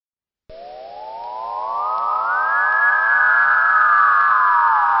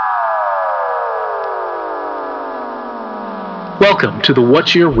Welcome to the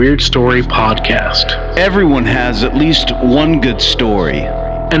What's Your Weird Story podcast. Everyone has at least one good story.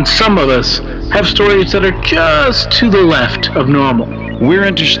 And some of us have stories that are just to the left of normal. We're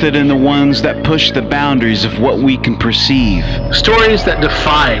interested in the ones that push the boundaries of what we can perceive. Stories that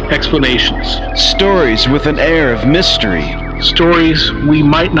defy explanations. Stories with an air of mystery. Stories we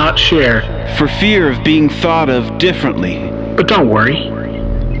might not share for fear of being thought of differently. But don't worry,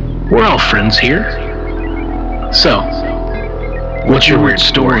 we're all friends here. So, what's your weird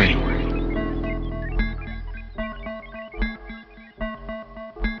story?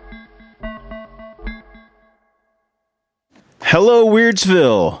 Hello,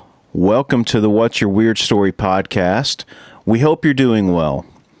 Weirdsville. Welcome to the What's Your Weird Story podcast. We hope you're doing well.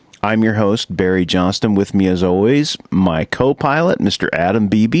 I'm your host, Barry Johnston. With me, as always, my co-pilot, Mr. Adam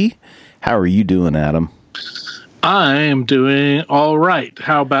Beebe. How are you doing, Adam? I am doing all right.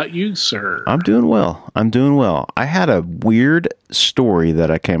 How about you, sir? I'm doing well. I had a weird story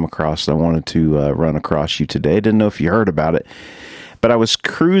that I came across that I wanted to run across you today. Didn't know if you heard about it, but I was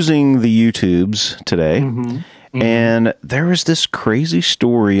cruising the YouTubes today, and there was this crazy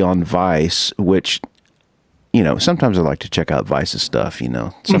story on Vice, which, you know, sometimes I like to check out Vice's stuff, you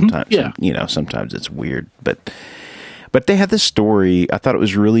know. Sometimes, sometimes it's weird, but they had this story. I thought it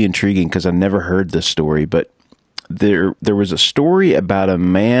was really intriguing because I never heard this story, but there was a story about a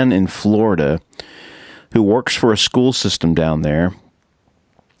man in Florida who works for a school system down there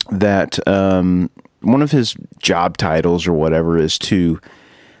that one of his job titles or whatever is to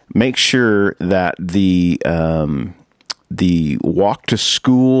make sure that the walk to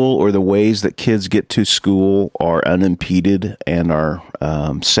school or the ways that kids get to school are unimpeded and are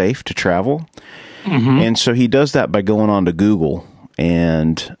safe to travel. And so he does that by going on to Google,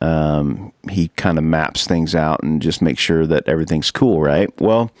 and he kind of maps things out and just makes sure that everything's cool, right?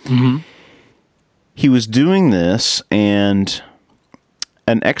 Well, he was doing this, and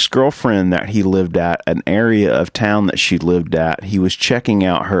an ex-girlfriend that he lived at, an area of town that she lived at, he was checking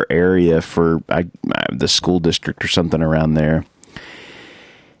out her area for the school district or something around there,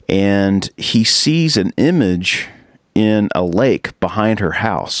 and he sees an image in a lake behind her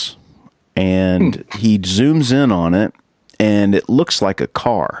house, and he zooms in on it, and it looks like a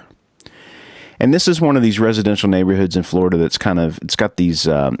car. And this is one of these residential neighborhoods in Florida that's it's got these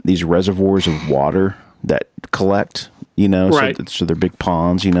reservoirs of water that collect, you know, right. So they're big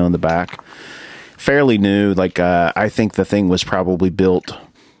ponds, you know, in the back. Fairly new. Like, I think the thing was probably built,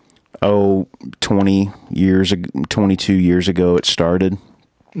 22 years ago it started.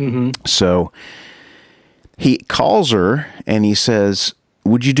 So he calls her and he says,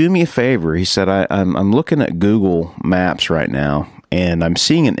 "Would you do me a favor?" He said, I'm looking at Google Maps right now, and I'm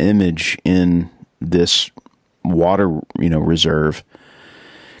seeing an image in this water, reserve.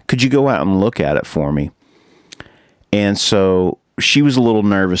 Could you go out and look at it for me? And so she was a little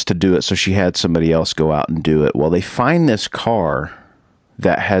nervous to do it, so she had somebody else go out and do it. Well, they find this car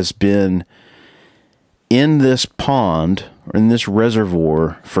that has been in this pond, or in this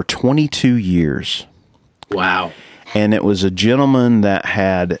reservoir, for 22 years. Wow. And it was a gentleman that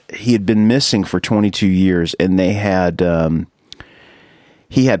he had been missing for 22 years, and they had,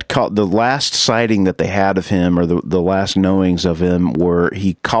 he had caught the last sighting that they had of him, or the last knowings of him, were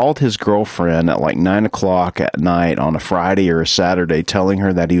he called his girlfriend at like 9:00 at night on a Friday or a Saturday, telling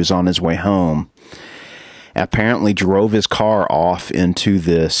her that he was on his way home. Apparently drove his car off into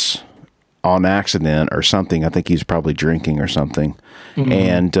this on accident or something. I think he's probably drinking or something.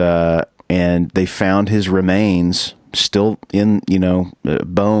 And they found his remains still in,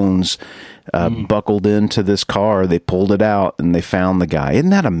 bones, buckled into this car. They pulled it out and they found the guy. Isn't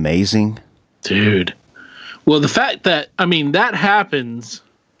that amazing? Dude. Well, the fact that, that happens,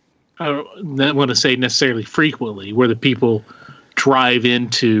 I don't want to say necessarily frequently, where the people drive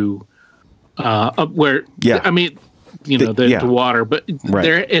into, the water, but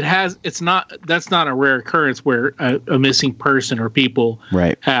right. That's not a rare occurrence where a missing person or people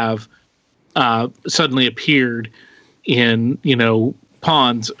have suddenly appeared in,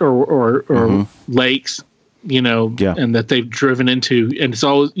 ponds or lakes, and that they've driven into, and it's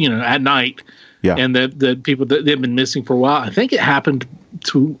always, at night, and the people that they've been missing for a while. I think it happened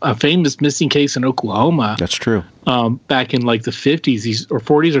to a famous missing case in Oklahoma. That's true. Back in like the 50s or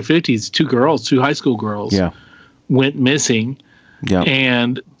 40s or 50s, two high school girls went missing. Yeah.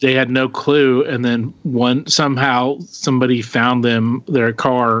 And they had no clue, and then somehow somebody found their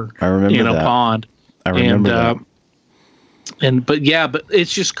car in a pond. I remember that. But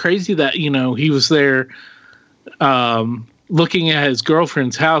it's just crazy that, he was there, looking at his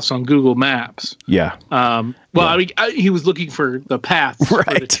girlfriend's house on Google Maps. Yeah. I mean, he was looking for the paths for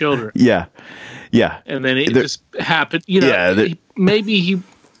the children. Yeah. Yeah. And then it just happened. Maybe he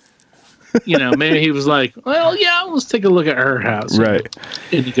was like, well, yeah, let's take a look at her house. Right.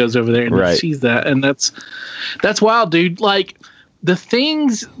 And he goes over there and he sees that. And that's wild, dude. Like, the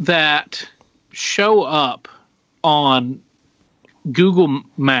things that show up on Google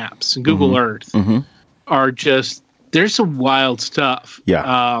Maps and Google Earth are just, there's some wild stuff.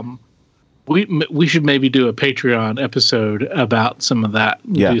 Yeah. We should maybe do a Patreon episode about some of that.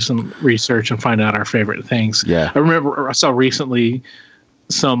 Do some research and find out our favorite things. Yeah. I remember I saw recently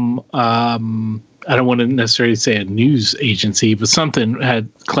some, I don't want to necessarily say a news agency, but something had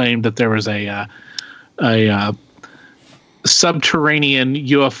claimed that there was a subterranean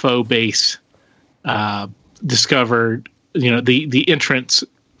UFO base discovered, the entrance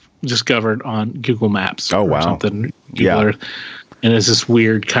discovered on Google Maps. Oh, wow. Or something. Google Earth. And it's this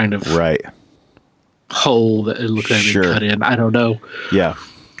weird kind of hole that it looked like they cut in. I don't know. Yeah.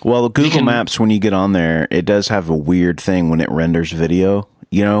 Well, Google Maps, when you get on there, it does have a weird thing when it renders video,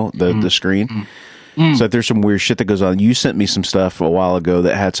 the screen. So there's some weird shit that goes on. You sent me some stuff a while ago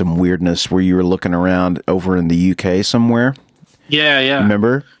that had some weirdness where you were looking around over in the UK somewhere. Yeah.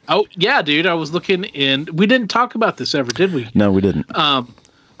 Remember? Oh, yeah, dude. I was looking in. We didn't talk about this ever, did we? No, we didn't.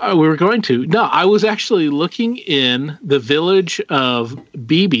 We were going to. No, I was actually looking in the village of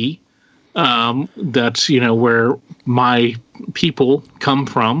Beebe. That's, where my people come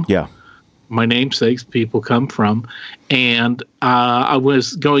from. Yeah. My namesake's people come from. And I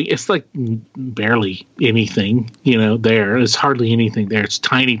was going, it's like barely anything, there. It's hardly anything there. It's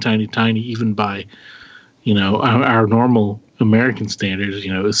tiny, tiny, tiny, even by, our normal American standards.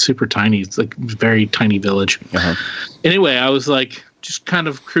 It's super tiny. It's like a very tiny village. Anyway, I was like just kind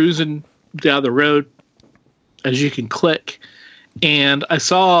of cruising down the road, as you can click, and I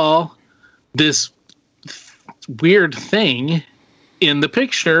saw this weird thing in the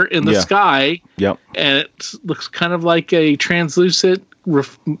picture in the sky. Yep. And it looks kind of like a translucent,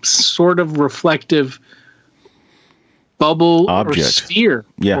 sort of reflective bubble object. Or sphere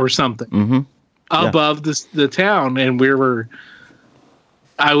or something above the town. And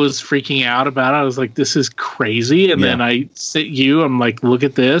I was freaking out about it. I was like, this is crazy. And then I sent you, I'm like, look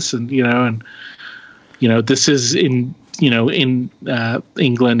at this. And, this is in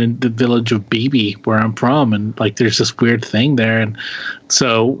England, in the village of Beebe, where I'm from. And like, there's this weird thing there. And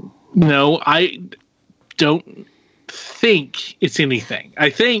so, I don't think it's anything.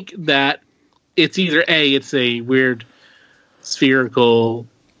 I think that it's either it's a weird spherical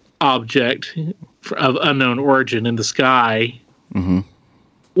object of unknown origin in the sky,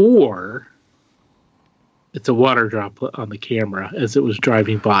 or it's a water droplet on the camera as it was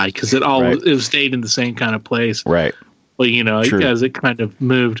driving by, because it stayed in the same kind of place. Right. Well, as it kind of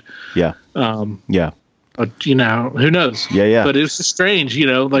moved. Yeah. But who knows? Yeah. But it was just strange,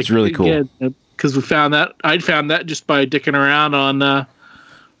 like, it's really cool. Because we found that. I'd found that just by dicking around on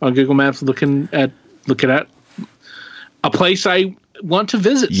Google Maps, looking at a place I want to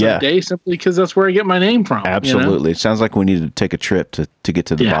visit someday, simply because that's where I get my name from. Absolutely. It sounds like we need to take a trip to get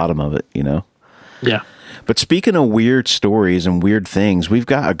to the bottom of it, Yeah. But speaking of weird stories and weird things, we've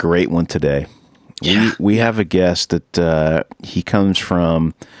got a great one today. We have a guest that he comes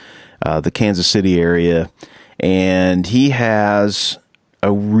from the Kansas City area, and he has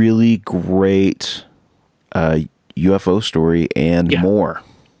a really great UFO story and more.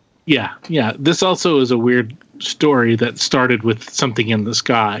 Yeah. This also is a weird story that started with something in the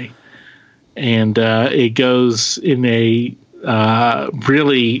sky, and it goes in a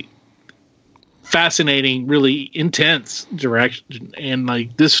really fascinating, really intense direction. And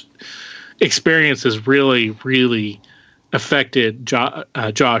like, this experience has really, really affected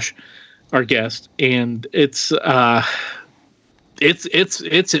Josh, our guest, and it's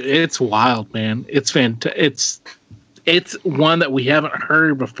wild, man. It's fantastic. It's one that we haven't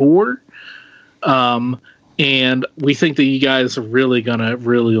heard before, and we think that you guys are really gonna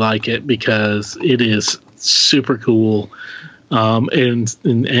really like it, because it is super cool, and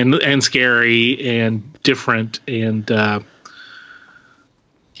scary and different, and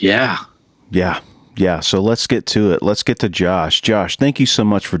Yeah. So let's get to it. Let's get to Josh. Josh, thank you so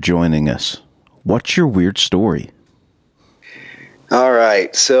much for joining us. What's your weird story? All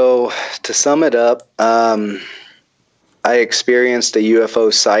right. So to sum it up, I experienced a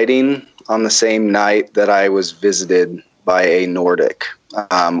UFO sighting on the same night that I was visited by a Nordic,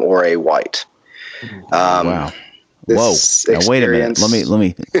 or a white. Wow. Whoa. Now, wait a minute. Let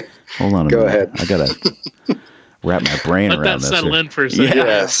me hold on a minute. Go ahead. I gotta wrap my brain Let around that this. settle in for a second.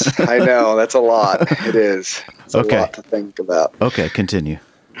 Yes, I know. That's a lot. It is. It's Okay. a lot to think about. Okay, continue.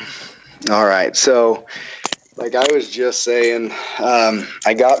 All right. So, like I was just saying,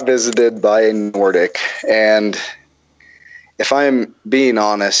 I got visited by a Nordic, and if I'm being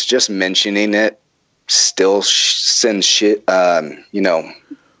honest, just mentioning it still sends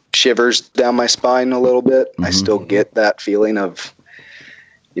shivers down my spine a little bit. I still get that feeling of,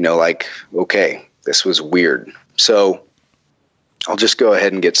 like, okay, this was weird. So I'll just go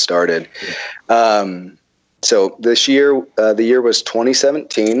ahead and get started. So this year, the year was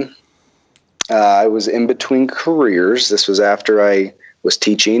 2017. I was in between careers. This was after I was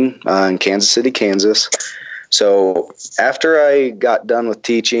teaching in Kansas City, Kansas. So after I got done with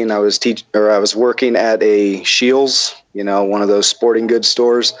teaching, I was working at a Scheels, one of those sporting goods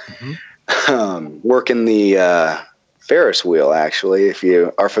stores, working the Ferris wheel. Actually, if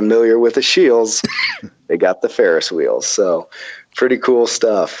you are familiar with the Scheels, they got the Ferris wheels. So pretty cool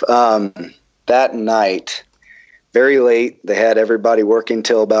stuff. That night, very late, they had everybody working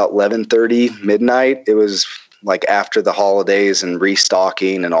till about 11:30 midnight. It was like after the holidays and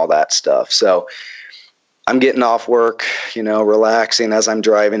restocking and all that stuff. So I'm getting off work, relaxing as I'm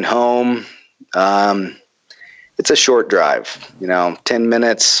driving home. It's a short drive, 10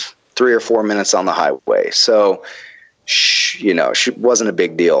 minutes, 3 or 4 minutes on the highway. So, wasn't a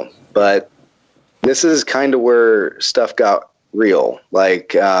big deal. But this is kind of where stuff got real.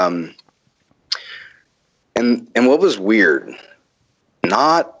 Like, and what was weird,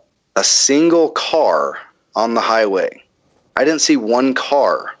 not a single car on the highway. I didn't see one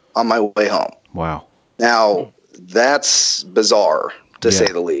car on my way home. Wow. Now, that's bizarre, to say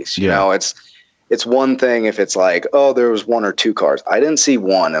the least. It's one thing if it's like, oh, there was 1 or 2 cars. I didn't see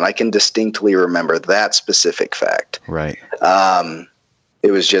one, and I can distinctly remember that specific fact. Right.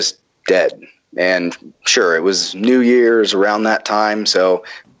 It was just dead. And sure, it was New Year's around that time, so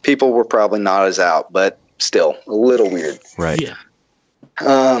people were probably not as out, but still a little weird. Right. Yeah.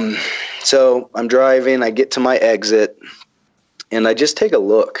 So I'm driving, I get to my exit, and I just take a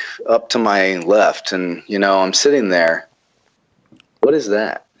look up to my left, and, I'm sitting there. What is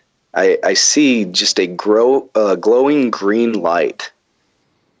that? I see just a glowing green light.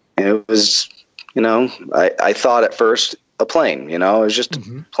 And it was, I thought at first a plane, it was just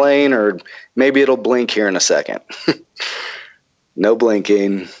a plane, or maybe it'll blink here in a second. No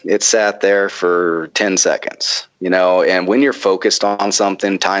blinking. It sat there for 10 seconds, and when you're focused on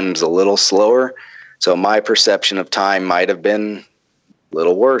something, time's a little slower. So my perception of time might have been a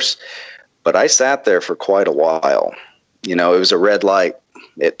little worse, but I sat there for quite a while. It was a red light.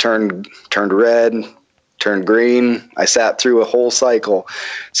 It turned red, turned green. I sat through a whole cycle.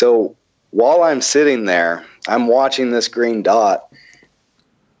 So while I'm sitting there, I'm watching this green dot,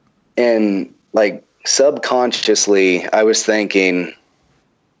 and like subconsciously, I was thinking,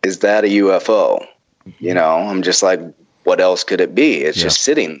 is that a UFO? I'm just like, what else could it be? It's just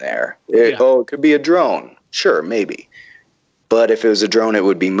sitting there. It could be a drone. Sure, maybe. But if it was a drone, it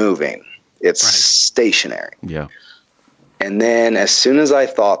would be moving. It's stationary. Yeah. And then as soon as I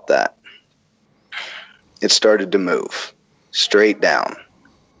thought that, it started to move straight down.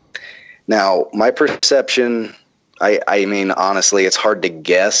 Now, my perception, I mean, honestly, it's hard to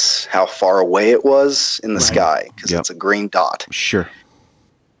guess how far away it was in the sky because it's a green dot. Sure.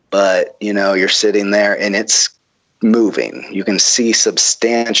 But, you're sitting there and it's moving. You can see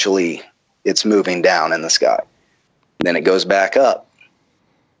substantially it's moving down in the sky. Then it goes back up,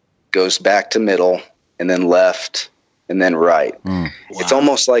 goes back to middle, and then left, and then right. It's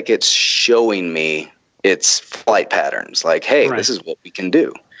almost like it's showing me its flight patterns. Like, hey, this is what we can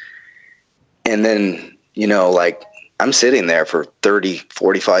do. And then, like I'm sitting there for 30,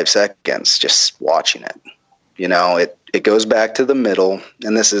 45 seconds just watching it. It goes back to the middle,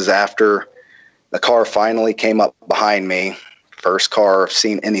 and this is after the car finally came up behind me. First car I've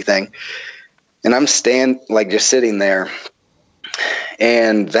seen anything. And I'm just sitting there.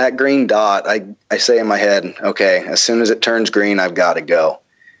 And that green dot, I say in my head, okay, as soon as it turns green, I've got to go.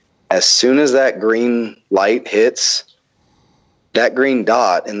 As soon as that green light hits, that green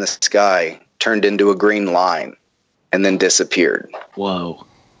dot in the sky turned into a green line and then disappeared. Whoa.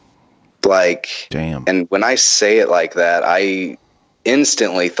 Like, damn. And when I say it like that, I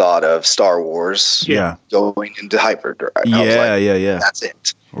instantly thought of Star Wars going into hyperdrive. Yeah. That's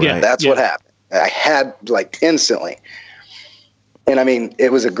it. Right. That's what happened. I had instantly. And I mean,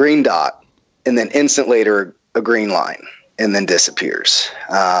 it was a green dot, and then instant later, a green line, and then disappears.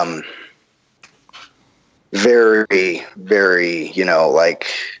 Very, very,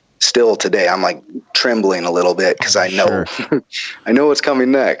 still today, I'm like trembling a little bit because I know, I know what's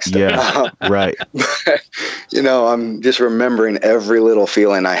coming next. Yeah, right. You know, I'm just remembering every little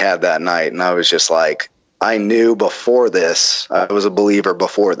feeling I had that night. And I was just like, I knew before this, I was a believer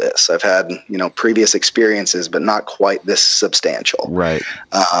before this. I've had, you know, previous experiences, but not quite this substantial. Right.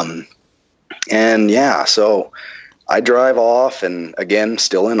 And yeah, so I drive off, and again,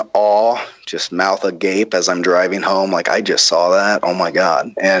 still in awe, just mouth agape as I'm driving home. Like, I just saw that. Oh my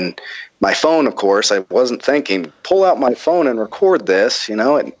God. And my phone, of course, I wasn't thinking, pull out my phone and record this. You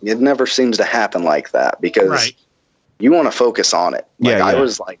know, it never seems to happen like that because you want to focus on it. Like, I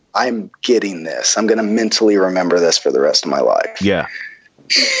was like, I'm getting this. I'm going to mentally remember this for the rest of my life. Yeah.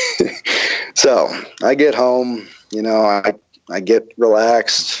 So I get home, you know, I get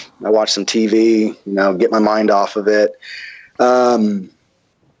relaxed. I watch some TV, you know, get my mind off of it. And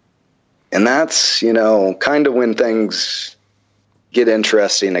that's, you know, kind of when things get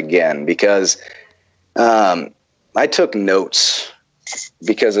interesting again, because I took notes,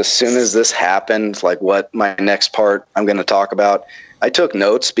 because as soon as this happened, like what my next part I'm going to talk about, I took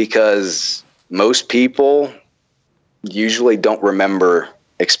notes because most people usually don't remember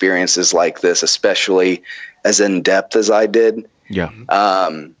experiences like this, especially as in depth as I did. Yeah.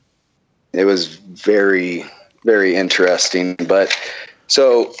 It was very, very interesting. But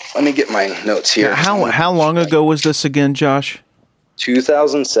so let me get my notes here. How long ago was this again, Josh?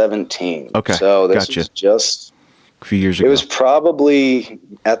 2017. Okay. So this was just a few years ago. It was probably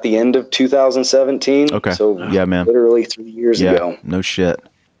at the end of 2017. Okay. So yeah, man. Literally 3 years ago. No shit.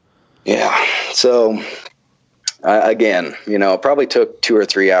 Yeah. So again, you know, it probably took 2 or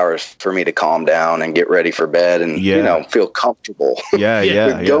 3 hours for me to calm down and get ready for bed and, you know, feel comfortable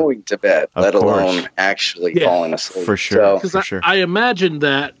with going to bed, let alone actually falling asleep. For sure. Because I imagine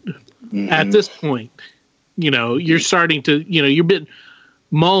that at this point, you know, you're starting to, you know, you've been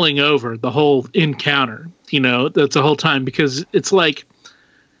mulling over the whole encounter, you know, that's the whole time, because it's like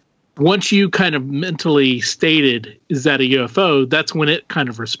once you kind of mentally stated, is that a UFO? That's when it kind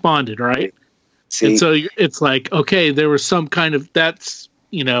of responded, right? See, and so it's like, okay, there was some kind of, that's,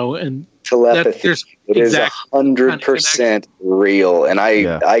 you know, and telepathy. It is 100% real. And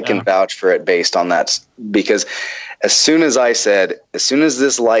I can vouch for it based on that, because as soon as I said, as soon as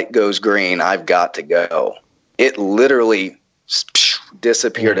this light goes green, I've got to go, it literally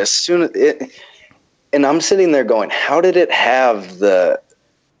disappeared as soon as it. And I'm sitting there going, how did it have the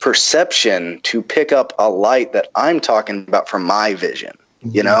perception to pick up a light that I'm talking about from my vision?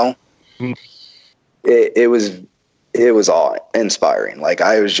 You know? It was awe-inspiring. Like,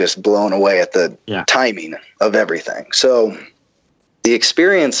 I was just blown away at the timing of everything. So the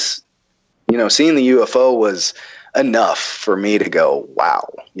experience, you know, seeing the UFO was enough for me to go, wow.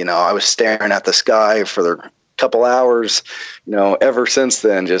 You know, I was staring at the sky for a couple hours, you know, ever since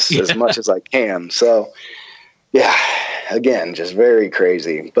then, just as much as I can. So yeah, again, just very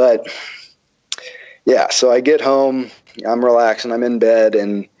crazy. But yeah, so I get home, I'm relaxing, I'm in bed,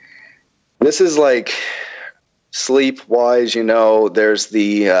 and this is like sleep wise, you know, there's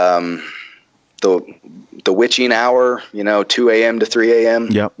the witching hour, you know, 2 a.m. to 3 a.m.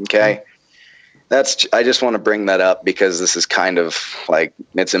 Yep. Okay. I just want to bring that up because this is kind of like,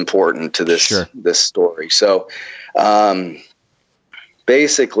 it's important to this story. So,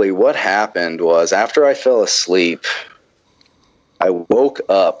 basically what happened was after I fell asleep, I woke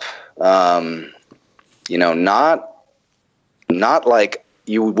up, you know, not like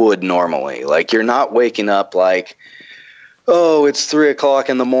you would normally. Like, you're not waking up like, oh, it's 3 o'clock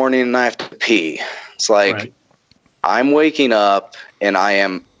in the morning and I have to pee. It's like, I'm waking up and I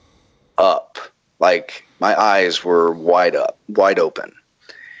am up. Like, my eyes were wide open.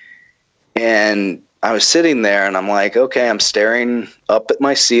 And I was sitting there and I'm like, okay, I'm staring up at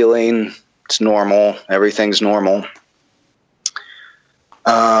my ceiling. It's normal. Everything's normal.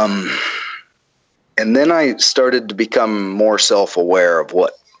 And then I started to become more self-aware of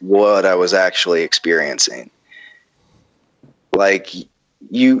what I was actually experiencing. Like,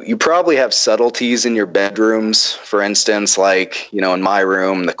 you probably have subtleties in your bedrooms. For instance, like, you know, in my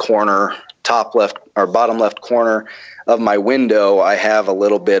room, the corner, top left or bottom left corner of my window, I have a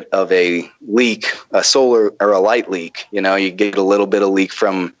little bit of a leak, a solar or a light leak. You know, you get a little bit of leak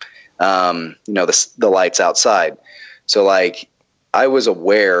from, you know, the lights outside. So like, I was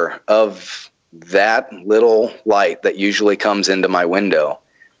aware of that little light that usually comes into my window.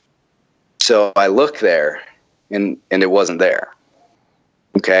 So I look there and it wasn't there.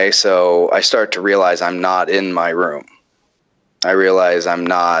 Okay. So I start to realize I'm not in my room. I realize I'm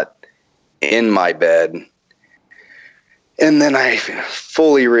not in my bed. And then I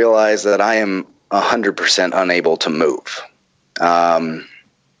fully realize that I am 100% unable to move.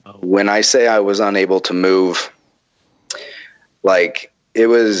 When I say I was unable to move, like it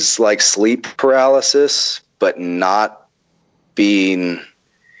was like sleep paralysis, but not being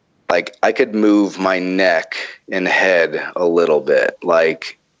like I could move my neck and head a little bit,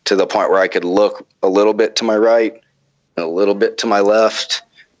 like to the point where I could look a little bit to my right, a little bit to my left,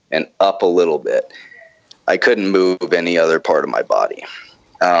 and up a little bit. I couldn't move any other part of my body.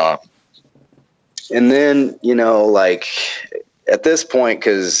 And then, you know, like at this point,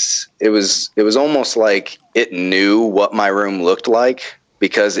 because it was almost like it knew what my room looked like,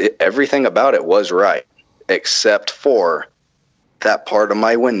 because everything about it was right, except for that part of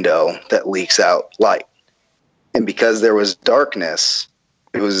my window that leaks out light. And because there was darkness,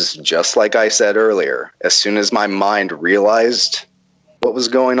 it was just like I said earlier. As soon as my mind realized what was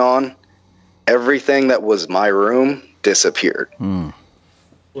going on, everything that was my room disappeared.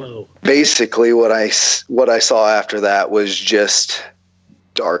 Whoa. Basically, what I saw after that was just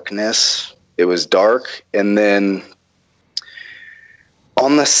darkness. It was dark, and then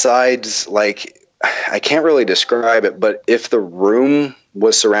on the sides, like, I can't really describe it, but if the room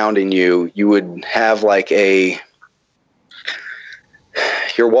was surrounding you, you would have like you're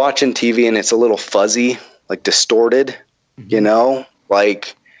watching TV and it's a little fuzzy, like distorted, you know,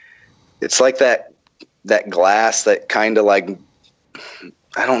 like it's like that glass that kind of like,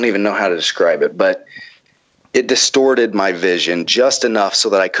 I don't even know how to describe it, but it distorted my vision just enough so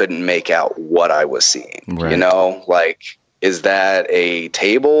that I couldn't make out what I was seeing, you know, like, is that a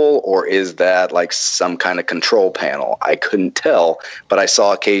table or is that like some kind of control panel? I couldn't tell, but I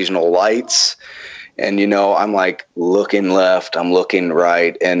saw occasional lights, and, you know, I'm like looking left, I'm looking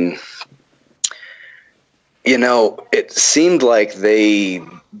right. And, you know, it seemed like they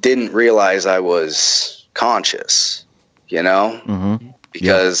didn't realize I was conscious, you know,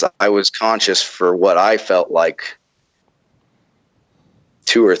 because I was conscious for what I felt like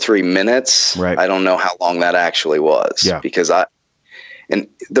 2 or 3 minutes. Right. I don't know how long that actually was. Yeah. Because and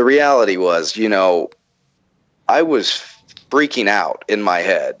the reality was, you know, I was freaking out in my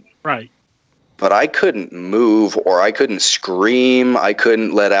head. Right. But I couldn't move, or I couldn't scream. I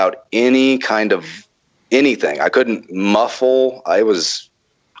couldn't let out any kind of anything. I couldn't muffle. I was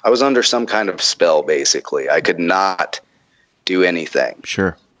under some kind of spell, basically. I could not do anything.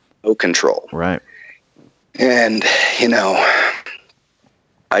 Sure. No control. Right. And, you know,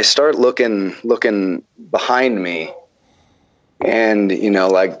 I start looking behind me and, you know,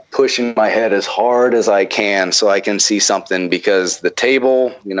 like pushing my head as hard as I can so I can see something, because the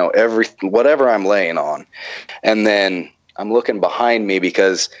table, you know, whatever I'm laying on. And then I'm looking behind me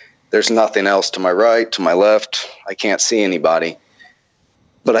because there's nothing else to my right, to my left. I can't see anybody.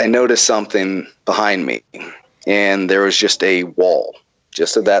 But I noticed something behind me, and there was just a wall,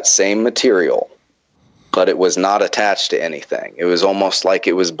 just of that same material, but it was not attached to anything. It was almost like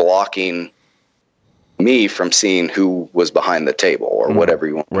it was blocking me from seeing who was behind the table, or whatever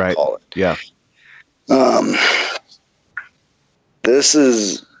you want to call it. Yeah.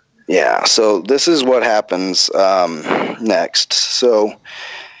 So this is what happens next. So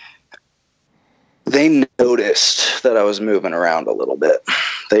they noticed that I was moving around a little bit.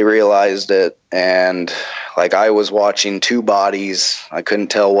 They realized it, and like I was watching two bodies. I couldn't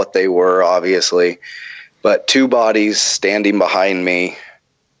tell what they were, obviously, but two bodies standing behind me,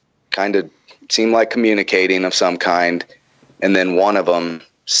 kind of seemed like communicating of some kind. And then one of them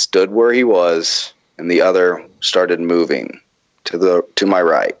stood where he was, and the other started moving to my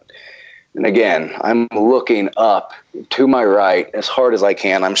right. And again, I'm looking up to my right as hard as I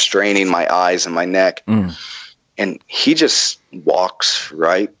can. I'm straining my eyes and my neck. And he just walks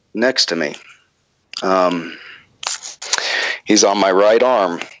right next to me. He's on my right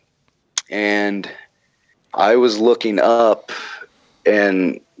arm. And I was looking up,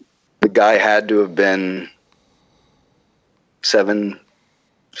 and the guy had to have been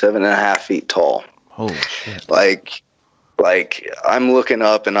 7.5 feet tall. Holy shit. Like I'm looking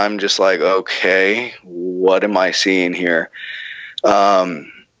up and I'm just like, okay, what am I seeing here?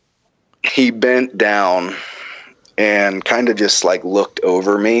 He bent down and kind of just like looked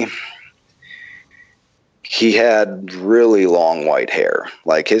over me. He had really long white hair.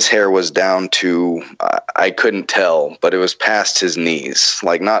 Like his hair was down to, I couldn't tell, but it was past his knees.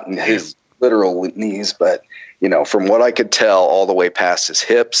 Like not his literal knees, but, you know, from what I could tell, all the way past his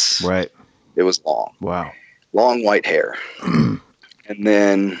hips. Right. It was long. Wow. Long white hair. And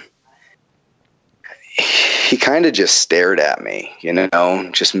then he kind of just stared at me, you know,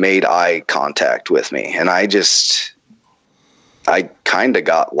 just made eye contact with me. And I kind of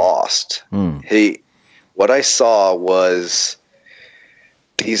got lost. What I saw was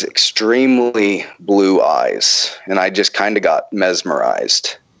these extremely blue eyes, and I just kind of got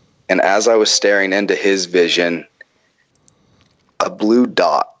mesmerized. And as I was staring into his vision, a blue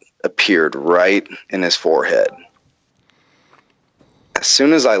dot appeared right in his forehead. As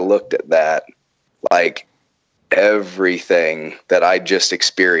soon as I looked at that, like everything that I just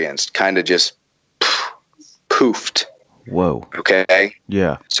experienced kind of just poofed. Whoa. Okay.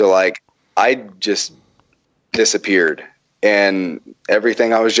 Yeah. So like I just disappeared and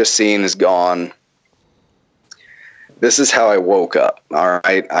everything I was just seeing is gone. This is how I woke up. All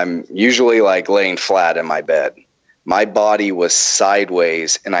right. I'm usually like laying flat in my bed. My body was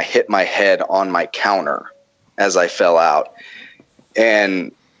sideways and I hit my head on my counter as I fell out.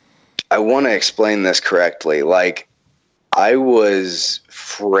 And I want to explain this correctly. Like, I was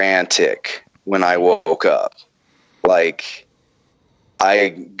frantic when I woke up. Like, I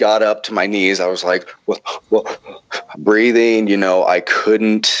got up to my knees. I was like, well, breathing, you know, I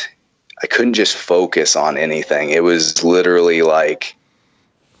couldn't just focus on anything. It was literally like,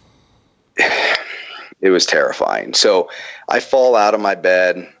 it was terrifying. So I fall out of my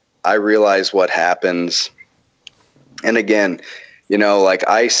bed. I realize what happens. And again, you know, like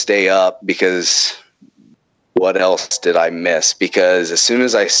I stay up because what else did I miss? Because as soon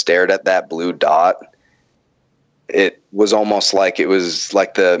as I stared at that blue dot, it was almost like it was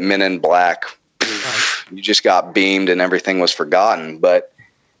like the Men in Black. You just got beamed and everything was forgotten. But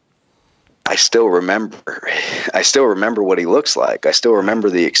I still remember what he looks like. I still remember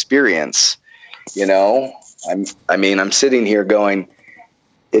the experience. You know, I'm sitting here going,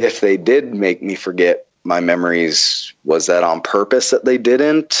 if they did make me forget my memories, was that on purpose that they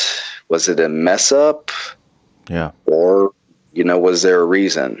didn't? Was it a mess up? Yeah. Or, you know, was there a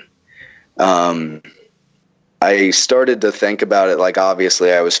reason? I started to think about it. Like,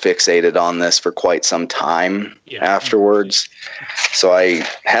 obviously I was fixated on this for quite some time afterwards. So I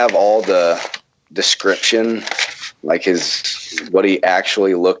have all the description, like what he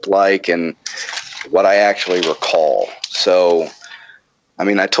actually looked like and what I actually recall. So, I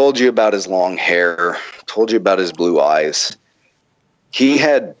mean, I told you about his long hair, told you about his blue eyes. He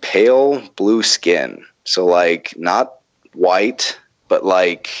had pale blue skin. So like not white, but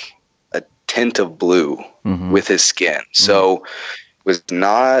like a tint of blue with his skin. So was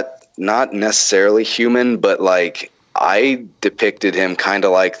not necessarily human, but like I depicted him kind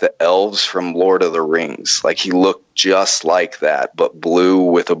of like the elves from Lord of the Rings. Like he looked just like that, but blue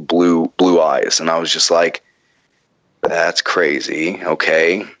with a blue eyes. And I was just like, that's crazy.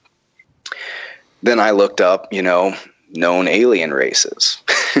 Okay. Then I looked up, you know, known alien races.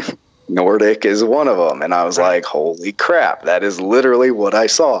 Nordic is one of them. And I was like, holy crap, that is literally what I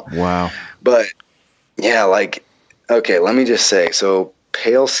saw. Wow. But yeah, like, okay, let me just say, so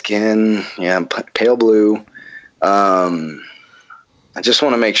pale skin, pale blue. I just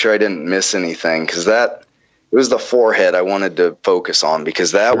want to make sure I didn't miss anything, because it was the forehead I wanted to focus on,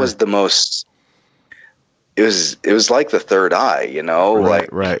 because that was the most, it was like the third eye, you know,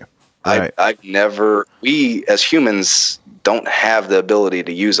 Right. We as humans don't have the ability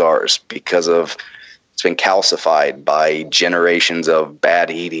to use ours because it's been calcified by generations of bad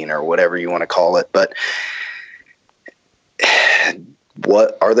eating or whatever you want to call it. But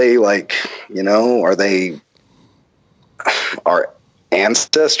what are they like, you know, are they our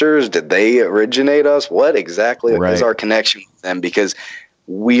ancestors? Did they originate us? What exactly is our connection with them? Because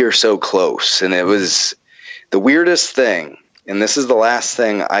we are so close. And it was the weirdest thing. And this is the last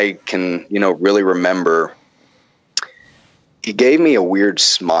thing I can, you know, really remember. He gave me a weird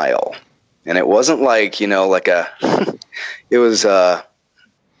smile, and it wasn't like, you know, like it was,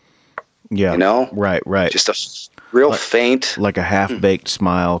 you know, right. Just a real faint, like a half-baked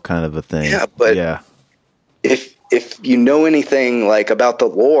smile kind of a thing. Yeah. But if you know anything like about the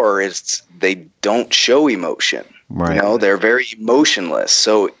lore, they don't show emotion, you know, they're very emotionless.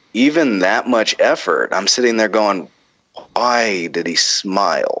 So even that much effort, I'm sitting there going, why did he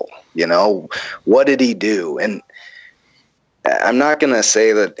smile? You know, what did he do? And I'm not going to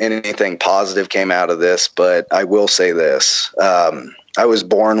say that anything positive came out of this, but I will say this. I was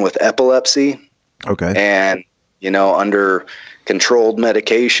born with epilepsy. Okay. And, you know, under controlled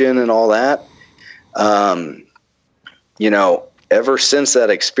medication and all that. You know, ever since that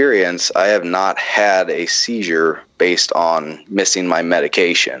experience, I have not had a seizure based on missing my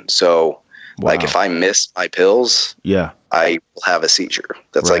medication. So, like, if I miss my pills, I will have a seizure.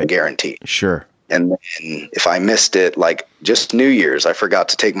 That's like guaranteed. Sure. And then if I missed it, like just New Year's, I forgot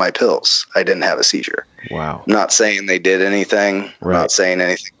to take my pills, I didn't have a seizure. Wow. I'm not saying they did anything. I'm not saying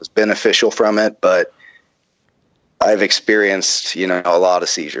anything was beneficial from it, but I've experienced, you know, a lot of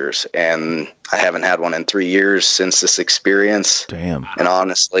seizures, and I haven't had one in 3 years since this experience. Damn. And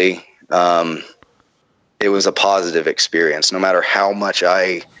honestly, it was a positive experience. No matter how much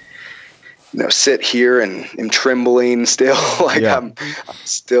I sit here and am trembling still. Like I'm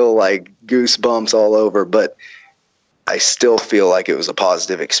still like goosebumps all over, but I still feel like it was a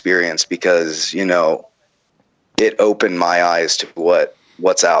positive experience because, it opened my eyes to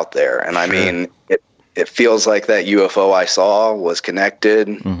what's out there. And I mean, it feels like that UFO I saw was connected.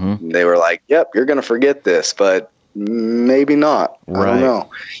 Mm-hmm. They were like, yep, you're going to forget this, but maybe not. Right. I don't know.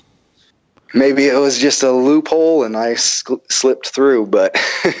 Maybe it was just a loophole and I slipped through, but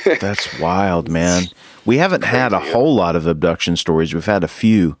that's wild, man. We haven't had a whole lot of abduction stories. We've had a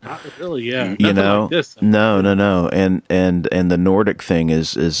few. Not really, yeah. You know, like this. No. And the Nordic thing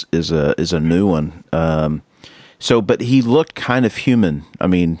is a new one. But he looked kind of human. I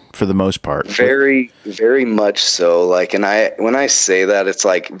mean, for the most part, very, very much so. Like, and when I say that, it's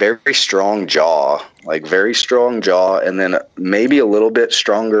like very strong jaw, and then maybe a little bit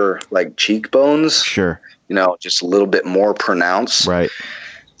stronger, like cheekbones. Sure. Just a little bit more pronounced. Right.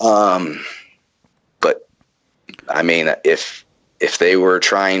 But I mean, if they were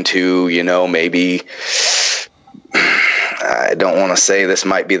trying to, maybe. I don't want to say this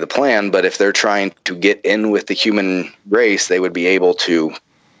might be the plan, but if they're trying to get in with the human race, they would be able to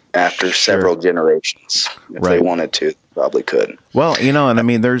after several generations. If they wanted to, probably could. Well, and I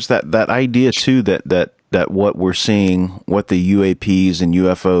mean, there's that idea too that what we're seeing, what the UAPs and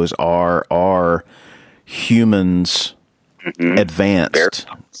UFOs are humans advanced,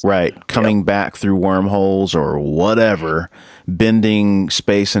 right? Coming back through wormholes or whatever, bending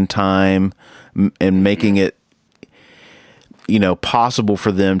space and time and making it, possible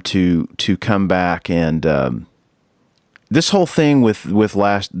for them to come back. And this whole thing with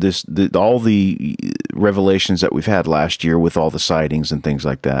all the revelations that we've had last year with all the sightings and things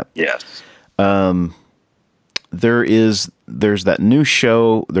like that. Yes. There's that new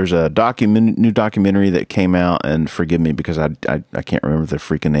show. There's a new documentary that came out, and forgive me because I can't remember the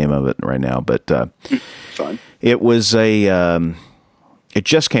freaking name of it right now, but fine. It was it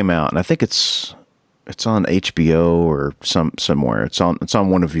just came out, and I think it's on HBO or somewhere. It's on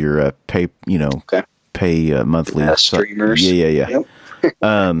one of your pay monthly streamers. Yeah.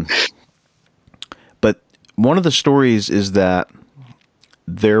 Yep. But one of the stories is that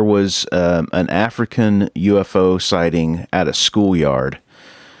there was an African UFO sighting at a schoolyard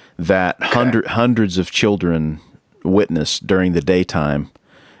that hundreds of children witnessed during the daytime,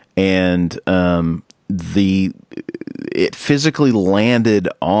 and it physically landed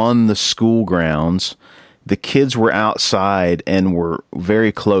on the school grounds. The kids were outside and were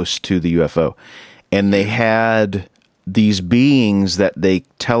very close to the UFO, and they had these beings that they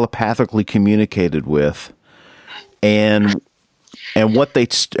telepathically communicated with, and what they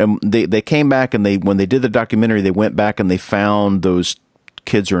came back, and when they did the documentary, they went back and they found those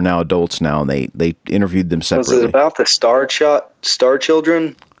kids are now adults now, and they interviewed them separately. Was it about the Star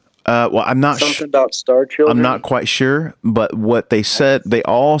Children? Well, I'm not something about Star Children. I'm not quite sure, but what they said, they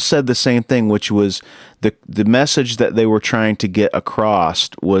all said the same thing, which was the message that they were trying to get across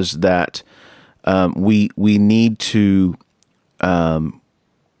was that we need to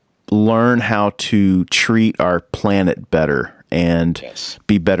learn how to treat our planet better and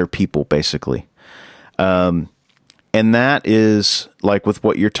be better people, basically. And that is like with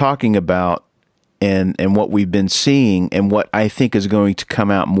what you're talking about. And what we've been seeing and what I think is going to come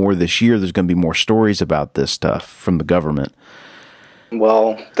out more this year, there's going to be more stories about this stuff from the government.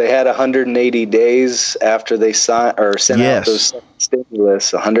 Well, they had 180 days after they sent out those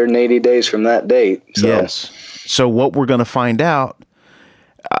stimulus, 180 days from that date. So. Yes. So what we're going to find out,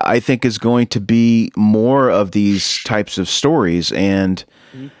 I think, is going to be more of these types of stories. And,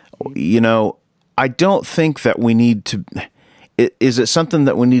 I don't think that we need to... Is it something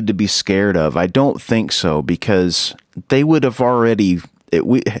that we need to be scared of? I don't think so, because they would have already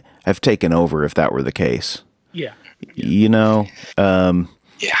have taken over if that were the case. Yeah. Yeah.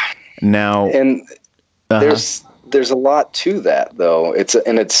 Now, and there's a lot to that, though. It's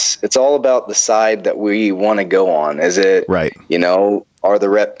all about the side that we want to go on. Is it right? Are the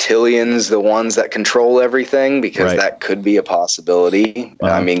reptilians the ones that control everything? Because that could be a possibility.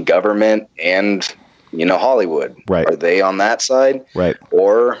 I mean, government and Hollywood. Right. Are they on that side? Right.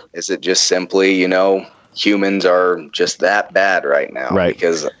 Or is it just simply, humans are just that bad right now? Right.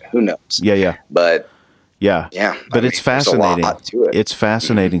 Because who knows? Yeah. But but it's fascinating. There's a lot to it. It's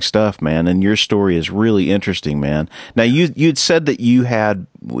fascinating stuff, man. And your story is really interesting, man. Now you'd said that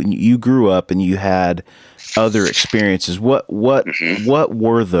when you grew up and you had other experiences. What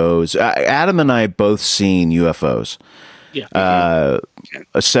were those? Adam and I both seen UFOs. Yeah.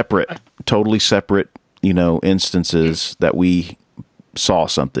 Totally separate, instances that we saw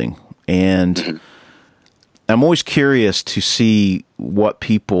something. And I'm always curious to see what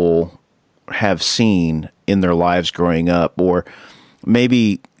people have seen in their lives growing up, or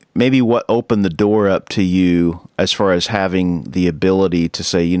maybe what opened the door up to you as far as having the ability to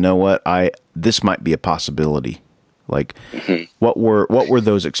say, you know what, this might be a possibility. Like, what were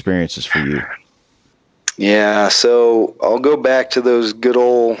those experiences for you? Yeah, so I'll go back to those good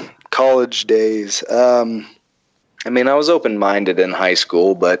old college days. I mean, I was open-minded in high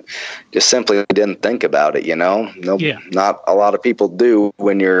school, but just simply didn't think about it, Not a lot of people do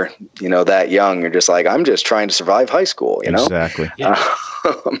when you're, that young. You're just like, I'm just trying to survive high school, Exactly.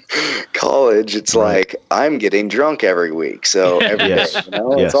 College, it's like, I'm getting drunk every week. So every day,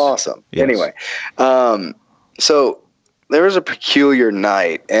 it's awesome. Yes. Anyway, so there was a peculiar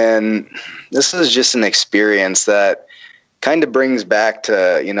night, and this is just an experience that kind of brings back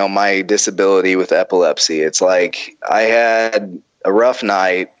to, my disability with epilepsy. It's like I had a rough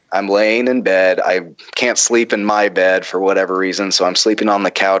night. I'm laying in bed. I can't sleep in my bed for whatever reason, so I'm sleeping on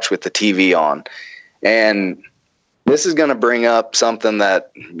the couch with the TV on. And this is going to bring up something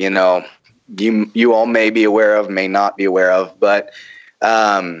that, you all may be aware of, may not be aware of, but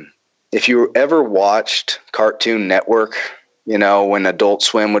if you ever watched Cartoon Network, when Adult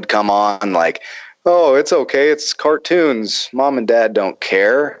Swim would come on, like, oh, it's okay, it's cartoons, mom and dad don't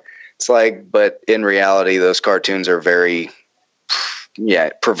care. It's like, but in reality, those cartoons are very,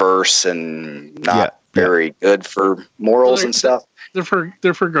 perverse and not very good for morals and stuff. They're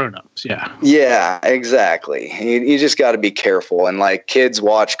for grown-ups, yeah. Yeah, exactly. You just got to be careful. And like, kids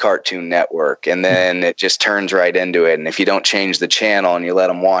watch Cartoon Network, and then it just turns right into it. And if you don't change the channel and you let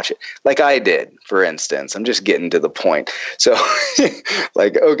them watch it, like I did, for instance, I'm just getting to the point. So,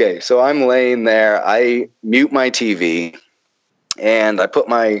 like, okay, so I'm laying there. I mute my TV, and I put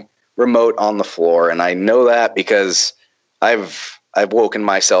my remote on the floor, and I know that because I've woken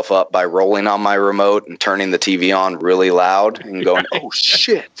myself up by rolling on my remote and turning the TV on really loud and going, oh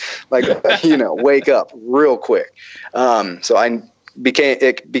shit, like, wake up real quick. So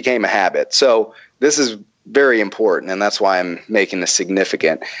it became a habit. So this is very important, and that's why I'm making this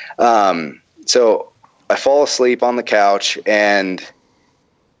significant. So I fall asleep on the couch, and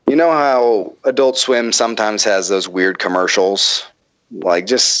you know how Adult Swim sometimes has those weird commercials,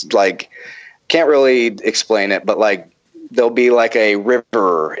 can't really explain it, but like, there'll be like a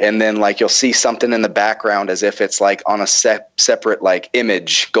river, and then like you'll see something in the background as if it's like on a separate like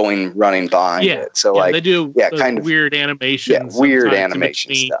image running behind it. So like, they do kind of weird animations, weird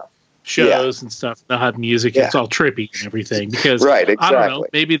animation stuff, shows and stuff. They'll have music. It's all trippy and everything because right, exactly. I don't know,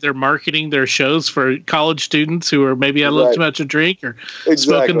 maybe they're marketing their shows for college students who are maybe had a little too much to drink or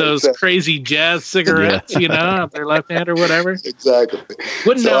smoking those crazy jazz cigarettes, their left hand or whatever. Exactly.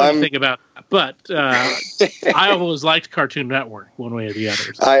 Wouldn't know anything about that. But I always liked Cartoon Network one way or the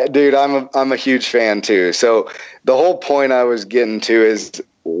other. I'm a huge fan too. So the whole point I was getting to is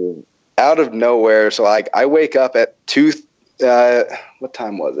out of nowhere. So like I wake up at what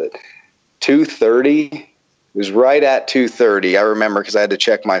time was it? 2:30. It was right at 2:30. I remember because I had to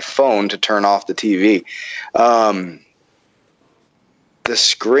check my phone to turn off the TV. The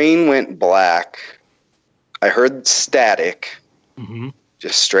screen went black. I heard static. Mm-hmm.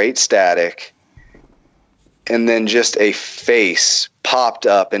 Just straight static, and then just a face popped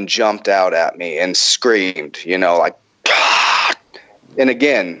up and jumped out at me and screamed, like, and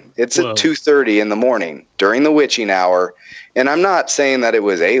again, it's at 2:30 in the morning during the witching hour, and I'm not saying that it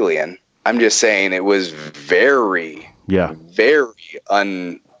was alien. I'm just saying it was very, very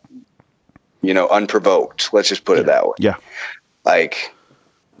unprovoked. Let's just put it that way. Yeah, like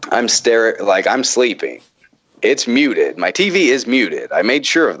I'm sleeping. It's muted. My TV is muted. I made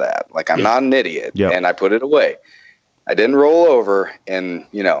sure of that. Like, I'm not an idiot. Yep. And I put it away. I didn't roll over. And,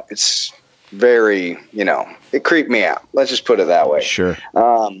 it's very, it creeped me out. Let's just put it that way. Sure.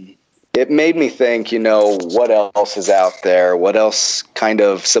 It made me think, what else is out there? What else kind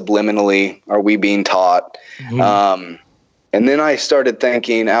of subliminally are we being taught? Mm-hmm. And then I started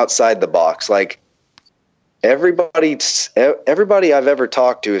thinking outside the box. Like, everybody I've ever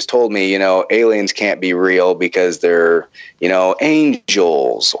talked to has told me, aliens can't be real because they're,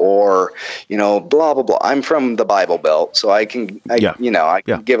 angels or, blah, blah, blah. I'm from the Bible Belt, so I can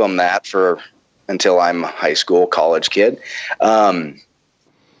give them that until I'm a high school, college kid.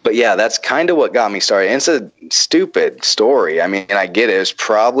 But yeah, that's kind of what got me started. And it's a stupid story. I mean, I get it. It's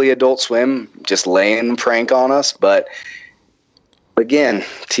probably Adult Swim just laying prank on us, but again,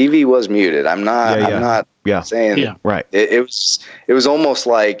 TV was muted. I'm not saying right. It was almost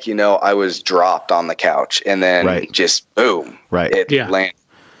like, I was dropped on the couch and then just boom. Right. It landed.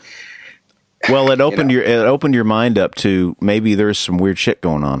 Well, it opened your mind up to maybe there's some weird shit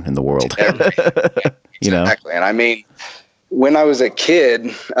going on in the world. Exactly. And I mean, when I was a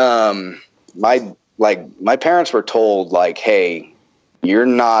kid, my parents were told, like, hey, you're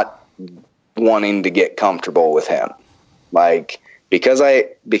not wanting to get comfortable with him. Like, because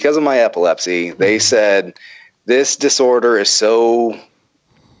of my epilepsy, they said this disorder is so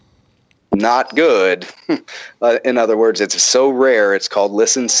not good. In other words, it's so rare. It's called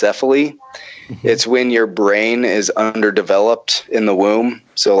lissencephaly. It's when your brain is underdeveloped in the womb.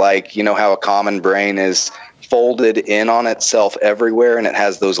 So, like, you know how a common brain is folded in on itself everywhere and it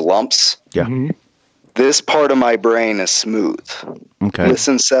has those lumps? Yeah. Mm-hmm. This part of my brain is smooth. Okay.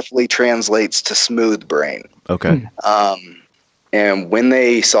 Lissencephaly translates to smooth brain. Okay. And when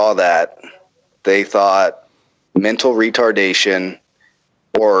they saw that, they thought mental retardation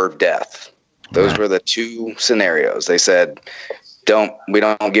or death. Those were the two scenarios. They said, we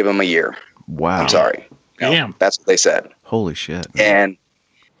don't give him a year. Wow. I'm sorry. Damn. That's what they said. Holy shit. And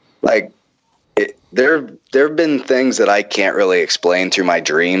like, there have been things that I can't really explain through my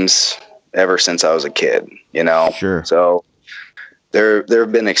dreams ever since I was a kid, you know? Sure. So there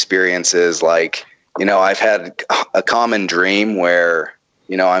have been experiences like, you know, I've had a common dream where,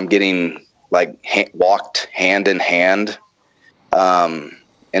 you know, I'm getting like walked hand in hand.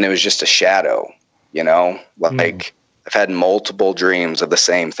 And it was just a shadow, you know, like I've had multiple dreams of the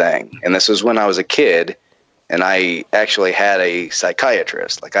same thing. And this was when I was a kid and I actually had a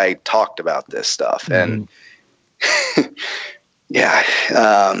psychiatrist. Like, I talked about this stuff and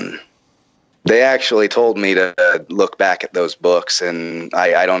they actually told me to look back at those books, and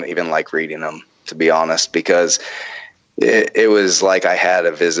I don't even like reading them, to be honest, because it was like I had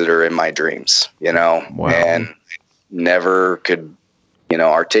a visitor in my dreams, you know, and never could, you know,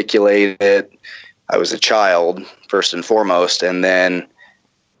 articulate it. I was a child first and foremost. And then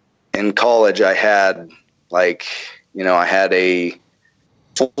in college, I had like, you know, I had a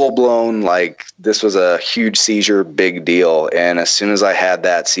full blown, like, this was a huge seizure, big deal. And as soon as I had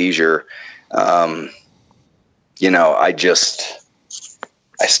that seizure, you know, I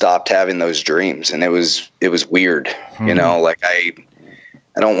stopped having those dreams, and it was weird, you know, like I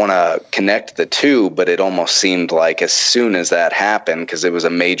don't want to connect the two, but it almost seemed like as soon as that happened, cause it was a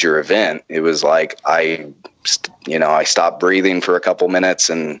major event, it was like, I stopped breathing for a couple minutes,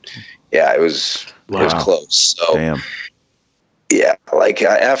 and it was close. So damn. Yeah. Like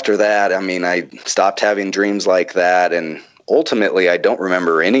after that, I mean, I stopped having dreams like that, and ultimately, I don't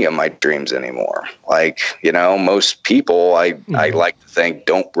remember any of my dreams anymore. Like, you know, most people, I like to think,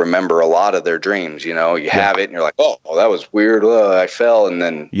 don't remember a lot of their dreams. You know, you have it and you're like, oh, that was weird. I fell. And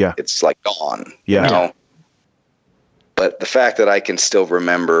then it's like gone, you know? But the fact that I can still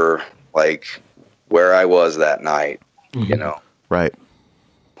remember, like, where I was that night, you know, right,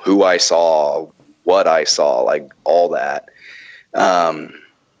 who I saw, what I saw, like all that,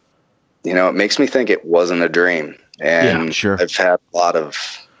 you know, it makes me think it wasn't a dream. And I've had a lot of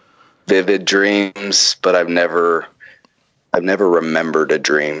vivid dreams, but I've never remembered a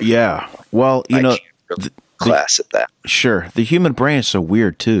dream. Yeah. Well, you know, class at that. Sure. The human brain is so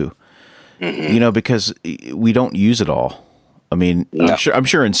weird too, you know, because we don't use it all. I mean, I'm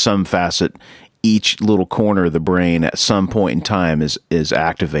sure in some facet, each little corner of the brain at some point in time is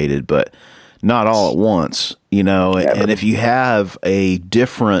activated, but not all at once, you know, and if you have a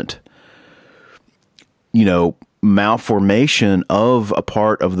different, you know, malformation of a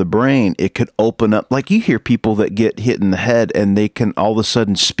part of the brain, it could open up. Like, you hear people that get hit in the head and they can all of a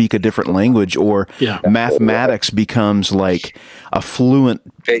sudden speak a different language, or mathematics becomes like a fluent,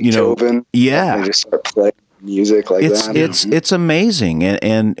 Beethoven, you know, they just start playing music like that. It's amazing,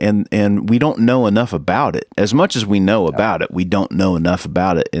 and we don't know enough about it. As much as we know about it, we don't know enough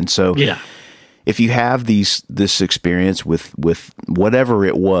about it. And so if you have this experience with whatever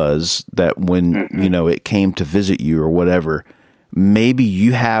it was that when you know it came to visit you or whatever, maybe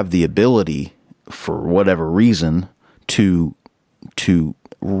you have the ability for whatever reason to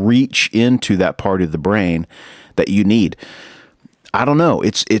reach into that part of the brain that you need. I don't know.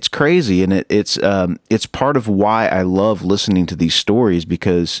 It's crazy, and it's part of why I love listening to these stories,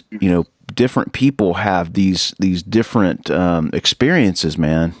 because you know, different people have these different experiences,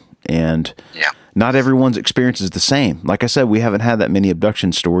 man. And not everyone's experience is the same. Like I said, we haven't had that many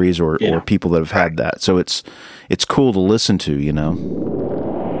abduction stories or people that have had that. So it's cool to listen to, you know.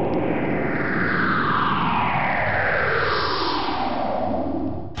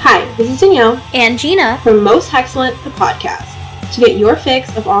 Hi, this is Danielle and Gina from Most Excellent, the podcast. To get your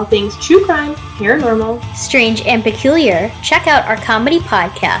fix of all things true crime, paranormal, strange, and peculiar, check out our comedy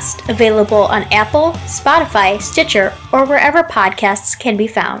podcast, available on Apple, Spotify, Stitcher, or wherever podcasts can be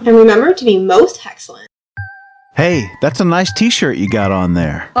found. And remember to be most excellent. Hey, that's a nice t-shirt you got on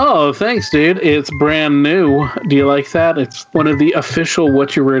there. Oh, thanks, dude. It's brand new. Do you like that? It's one of the official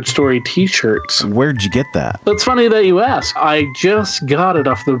What's Your Weird Story t-shirts. Where'd you get that? It's funny that you ask. I just got it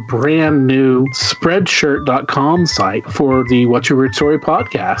off the brand new Spreadshirt.com site for the What's Your Weird Story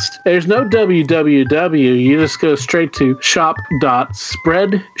podcast. There's no www. You just go straight to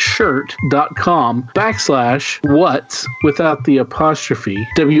shop.spreadshirt.com/what's without the apostrophe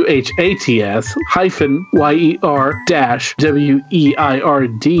WHATS hyphen WEIRD-STORY,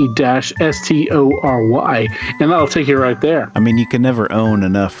 and that'll take you right there. I mean, you can never own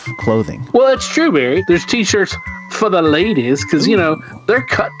enough clothing. Well, it's true, Barry. There's t-shirts for the ladies because, you know, they're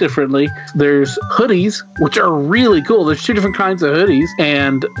cut differently. There's hoodies, which are really cool. There's 2 different kinds of hoodies,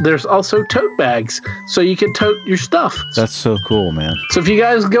 and there's also tote bags, so you can tote your stuff. That's so cool, man. So if you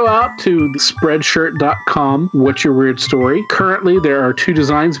guys go out to Spreadshirt.com, What's Your Weird Story, currently there are 2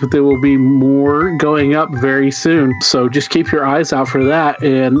 designs, but there will be more going up very soon. So just keep your eyes out for that.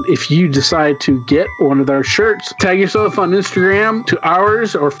 And if you decide to get one of our shirts, tag yourself on Instagram to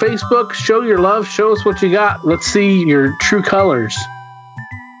ours or Facebook. Show your love. Show us what you got. Let's see your true colors.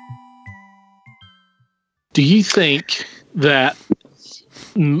 Do you think that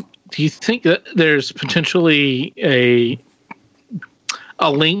there's potentially a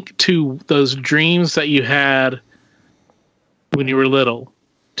link to those dreams that you had when you were little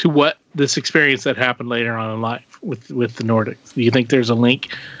to what this experience that happened later on in life with the Nordics? Do you think there's a link?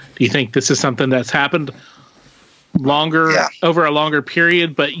 Do you think this is something that's happened over a longer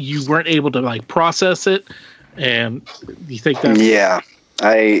period, but you weren't able to like process it? And do you think that? Yeah.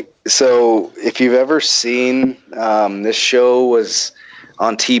 So if you've ever seen, this show was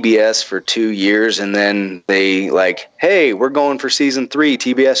on TBS for 2 years, and then they like, hey, we're going for season 3.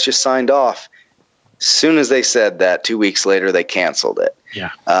 TBS just signed off. As soon as they said that, 2 weeks later, they canceled it.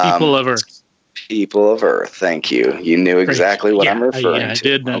 Yeah. People of Earth. People of Earth. Thank you. You knew exactly what I'm referring to. I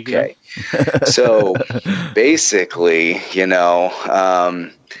did know. Okay. So basically, you know,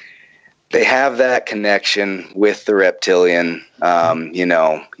 they have that connection with the reptilian. You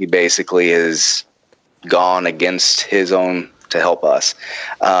know, he basically is gone against his own to help us.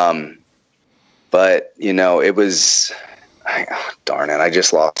 But, you know, it was, darn it, I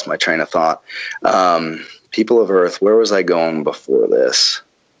just lost my train of thought. People of Earth, where was I going before this?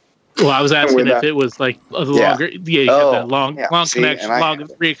 Well, I was asking if it was like a longer, you have that long connection, long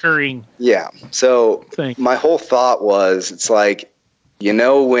reoccurring. Yeah. So thing. My whole thought was, it's like, you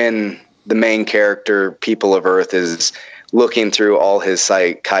know, when the main character, People of Earth, is looking through all his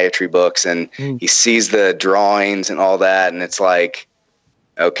psychiatry books and he sees the drawings and all that, and it's like,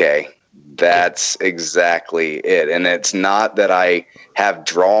 okay, that's exactly it. And it's not that I have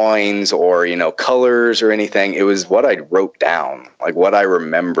drawings or, you know, colors or anything. It was what I wrote down, like what I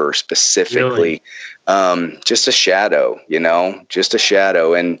remember specifically. Really? Just a shadow, you know, just a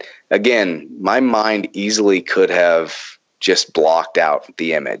shadow. And again, my mind easily could have just blocked out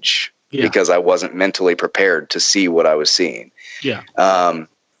the image because I wasn't mentally prepared to see what I was seeing. Yeah.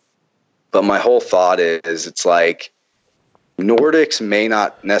 But my whole thought is, it's like, Nordics may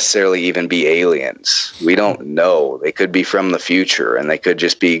not necessarily even be aliens. We don't know. They could be from the future, and they could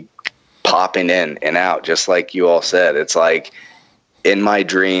just be popping in and out, just like you all said. It's like, in my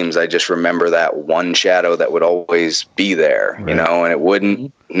dreams, I just remember that one shadow that would always be there, right. You know, and it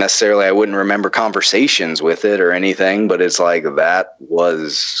wouldn't necessarily, I wouldn't remember conversations with it or anything, but it's like, that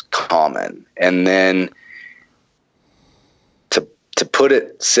was common. And then to put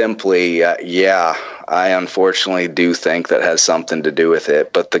it simply, I unfortunately do think that has something to do with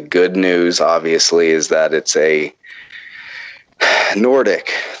it. But the good news, obviously, is that it's a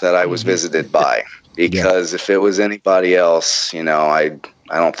Nordic that I was visited by. Because if it was anybody else, you know, I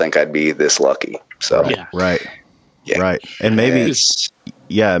don't think I'd be this lucky. So right. And maybe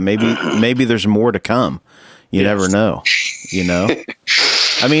maybe there's more to come. You never know. You know.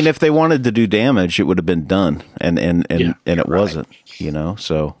 I mean, if they wanted to do damage, it would have been done, and it wasn't. You know,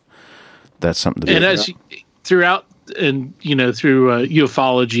 so that's something to do. And as throughout, and you know, through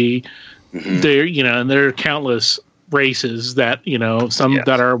ufology, there, you know, and there are countless races that, you know, some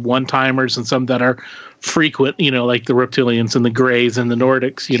that are one timers and some that are frequent. You know, like the reptilians and the Greys and the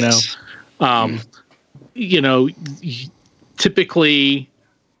Nordics. You know, you know, typically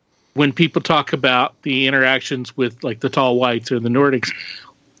when people talk about the interactions with like the tall whites or the Nordics,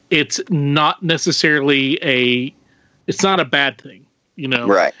 it's not necessarily it's not a bad thing, you know,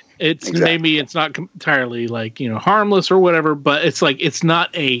 right. It's maybe it's not entirely like, you know, harmless or whatever, but it's like, it's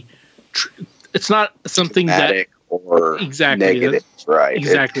not something traumatic or negative. Right.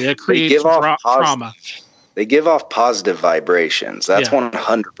 Exactly. That creates trauma. They give off positive vibrations. That's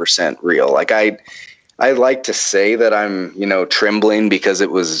 100% real. Like I I like to say that I'm, trembling because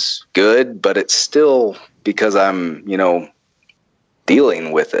it was good, but it's still because I'm,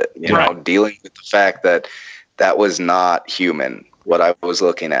 dealing with it, dealing with the fact that that was not human, what I was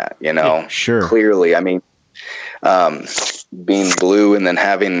looking at, Yeah, sure. Clearly, I mean, being blue and then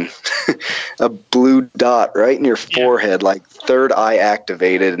having a blue dot right in your forehead, like third eye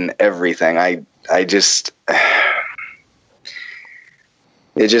activated and everything. I just,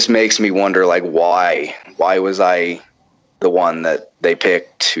 it just makes me wonder, like, why was I the one that they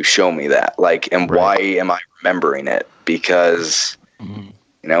picked to show me that? Like, and why am I remembering it? Because,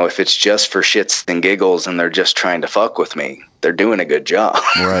 if it's just for shits and giggles and they're just trying to fuck with me, they're doing a good job.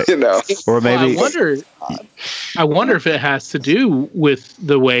 Right. Or maybe I wonder if it has to do with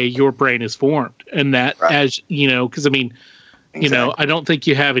the way your brain is formed, and that as because I mean, exactly. I don't think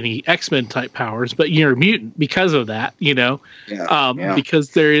you have any X-Men type powers, but you're a mutant because of that, because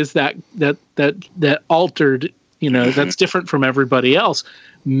there is that altered, that's different from everybody else.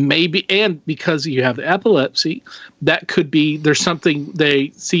 Maybe, and because you have the epilepsy, that could be, there's something they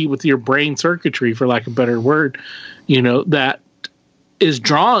see with your brain circuitry, for lack of a better word, that is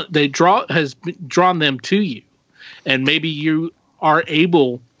has drawn them to you. And maybe you are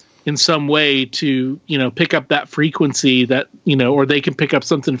able in some way to, pick up that frequency that, or they can pick up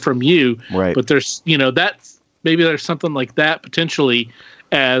something from you. Right. But there's, that's, maybe there's something like that potentially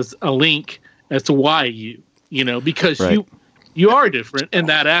as a link as to why because you are different in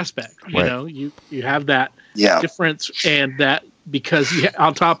that aspect. You have that difference, and that because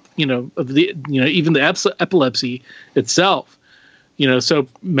on top, of the, even the epilepsy itself, so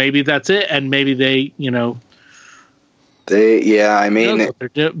maybe that's it. And maybe they, I mean,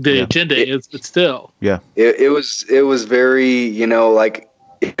 the agenda is, but still, it was very,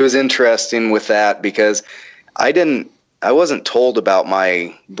 it was interesting with that, because I wasn't told about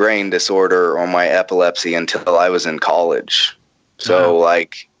my brain disorder or my epilepsy until I was in college. So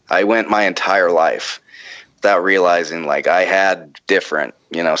I went my entire life without realizing I had different,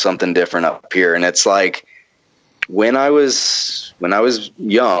 something different up here. And it's like, when I was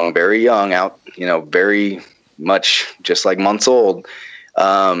young, very young, out, very much just like months old,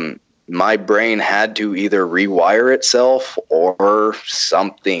 my brain had to either rewire itself or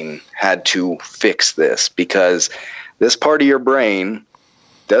something had to fix this, because this part of your brain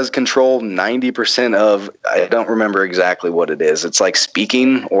does control 90% of, I don't remember exactly what it is. It's like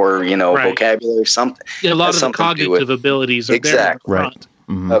speaking or, vocabulary, something. Yeah, a lot of the cognitive abilities are exactly there. Right.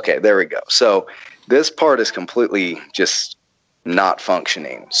 Mm-hmm. Okay, there we go. So this part is completely just not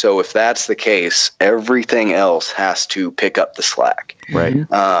functioning. So if that's the case, everything else has to pick up the slack. Right.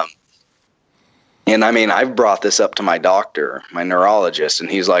 And I mean, I've brought this up to my doctor, my neurologist, and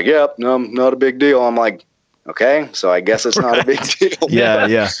he's like, yep, no, not a big deal. I'm like, okay, so I guess it's not a big deal.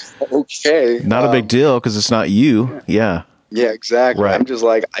 Yeah. Okay. Not a big deal because it's not you. Yeah. Yeah, exactly. Right. I'm just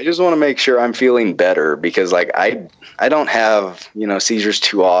like, I just want to make sure I'm feeling better, because I don't have, seizures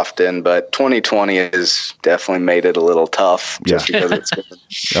too often, but 2020 has definitely made it a little tough just because it's been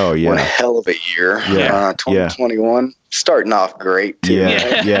one hell of a year. Yeah. 2021 starting off great too.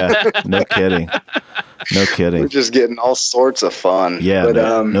 Yeah. No kidding. We're just getting all sorts of fun. Yeah.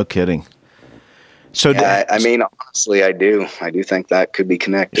 But, no kidding. So I mean, honestly, I do think that could be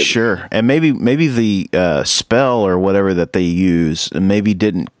connected. Sure. And maybe the spell or whatever that they use maybe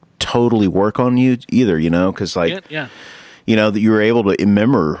didn't totally work on you either, because that you were able to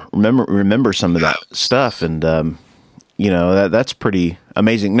remember some of that stuff, and that's pretty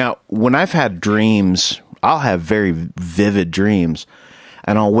amazing. Now, when I've had dreams, I'll have very vivid dreams,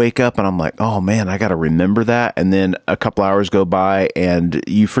 and I'll wake up and I'm like, oh man, I got to remember that, and then a couple hours go by and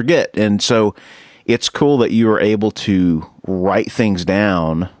you forget. And so it's cool that you were able to write things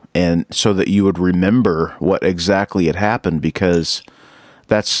down, and so that you would remember what exactly had happened, because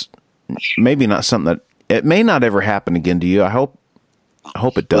that's maybe not something that, it may not ever happen again to you. I hope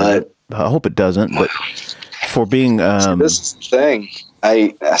it doesn't. I hope it doesn't. But for being this is the thing.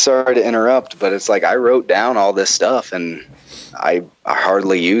 I sorry to interrupt, but it's like I wrote down all this stuff and I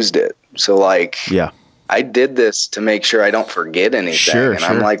hardly used it. So I did this to make sure I don't forget anything. Sure.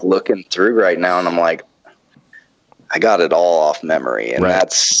 I'm like looking through right now and I'm like, I got it all off memory. And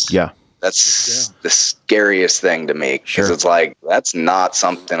that's the scariest thing to me. Because it's like, that's not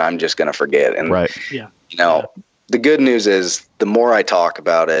something I'm just going to forget. And, the good news is the more I talk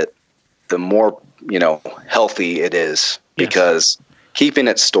about it, the more, healthy it is, because keeping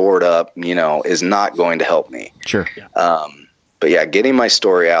it stored up, is not going to help me. Sure. But getting my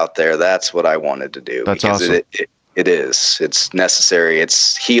story out there, that's what I wanted to do. That's because awesome. It is. It's necessary.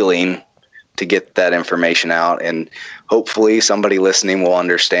 It's healing to get that information out. And hopefully somebody listening will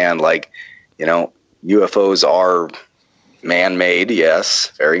understand, UFOs are man-made,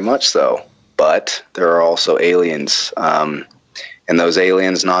 yes, very much so. But there are also aliens, and those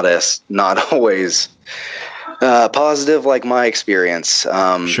aliens not always positive, like my experience.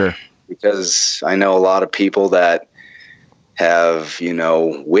 Sure. Because I know a lot of people that have,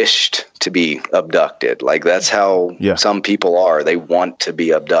 wished to be abducted. Like, that's how some people are. They want to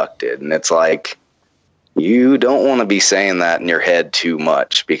be abducted. And it's like, you don't want to be saying that in your head too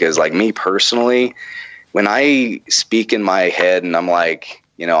much, because, like, me personally, when I speak in my head and I'm like,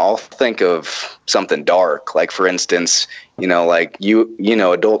 I'll think of something dark. Like, for instance, like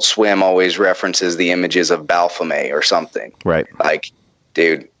Adult Swim always references the images of Baphomet or something. Right. Like,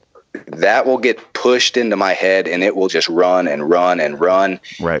 dude, that will get pushed into my head and it will just run and run and run.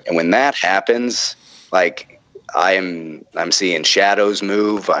 Right. And when that happens, like, I'm seeing shadows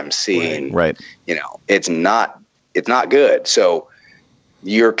move. I'm seeing, it's not good. So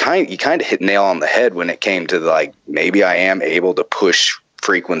you kind of hit nail on the head when it came to, like, maybe I am able to push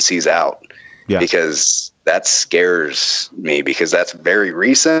frequencies out, because that scares me, because that's very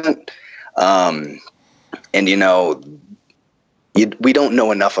recent. And, we don't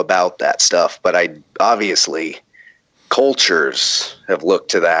know enough about that stuff, but obviously cultures have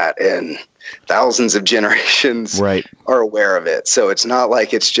looked to that, and thousands of generations are aware of it. So it's not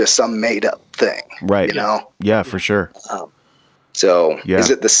like it's just some made up thing, right? Yeah, for sure. Is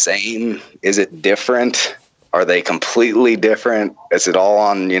it the same? Is it different? Are they completely different? Is it all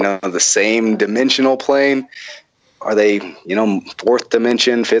on, the same dimensional plane? Are they, fourth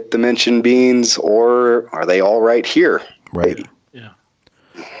dimension, fifth dimension beings, or are they all right here? Right. Maybe? Yeah.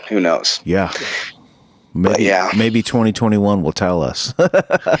 Who knows? Yeah. Maybe 2021 will tell us.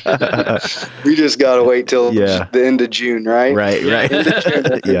 We just got to wait till the end of June, right? Right. End of June,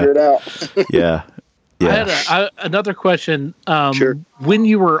 we'll figure it out. Yeah. I had another question. Sure. When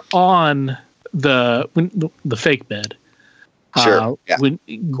you were on the fake bed, sure.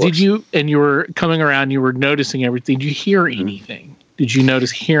 Did you, and you were coming around, you were noticing everything, did you hear anything? Did you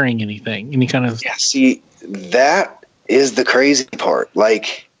notice hearing anything? Any kind of... Yeah, see, that is the crazy part.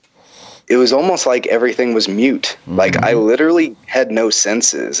 Like, it was almost like everything was mute. Mm-hmm. Like, I literally had no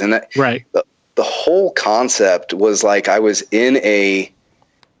senses. And the whole concept was like I was in a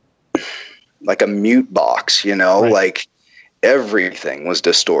mute box, like everything was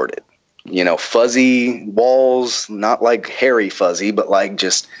distorted. Fuzzy walls, not like hairy fuzzy, but like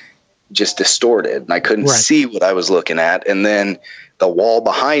just distorted. And I couldn't see what I was looking at. And then the wall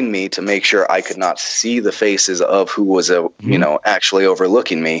behind me, to make sure I could not see the faces of who was, actually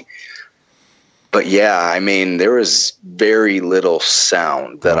overlooking me. But yeah, I mean, there was very little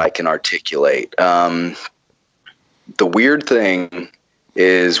sound that I can articulate. The weird thing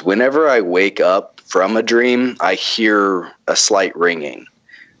is, whenever I wake up from a dream, I hear a slight ringing.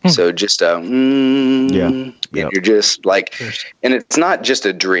 So just you're just like, and it's not just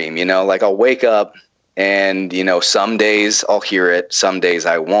a dream, like I'll wake up and, some days I'll hear it, some days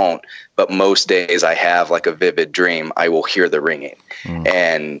I won't, but most days I have like a vivid dream, I will hear the ringing.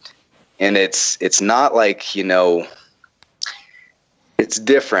 And it's not like, it's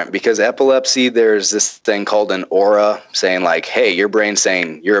different, because epilepsy, there's this thing called an aura saying like, hey, your brain's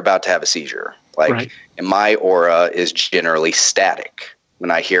saying you're about to have a seizure. Like, and my aura is generally static. When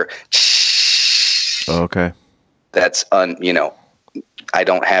I hear, that's I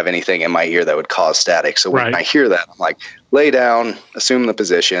don't have anything in my ear that would cause static. So when I hear that, I'm like, lay down, assume the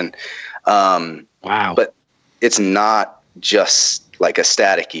position. Wow. But it's not just like a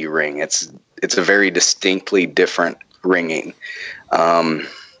staticky ring. It's a very distinctly different ringing. And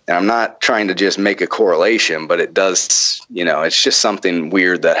I'm not trying to just make a correlation, but it does, it's just something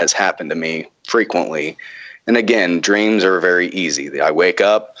weird that has happened to me frequently. And again, dreams are very easy. I wake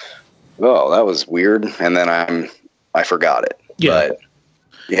up, oh, that was weird, and then I forgot it. Yeah. But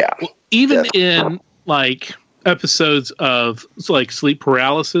yeah. Well, even in like episodes of like sleep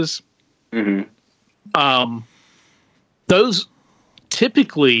paralysis, those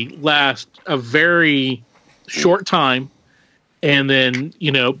typically last a very short time, and then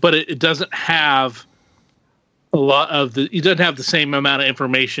but it doesn't have a lot of it doesn't have the same amount of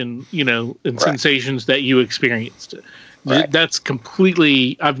information, and sensations that you experienced. That's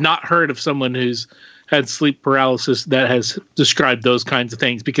completely, I've not heard of someone who's had sleep paralysis that has described those kinds of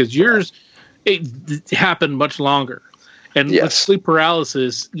things, because yours, it happened much longer. And with sleep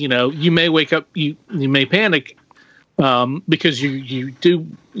paralysis, you may wake up, you may panic, because you do,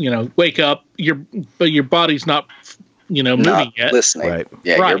 wake up, but your body's not, moving not yet. Listening.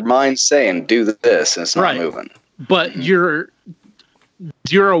 Your mind's saying, do this, and it's not moving. But your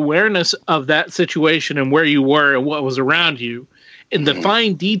awareness of that situation and where you were and what was around you, and the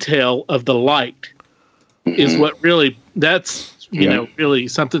fine detail of the light is what really, that's, you know, really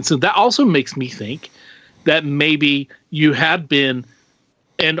something. So that also makes me think that maybe you had been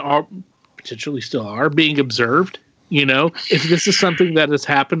and are potentially still are being observed. You know, if this is something that has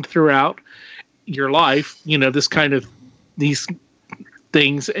happened throughout your life, you know, this kind of these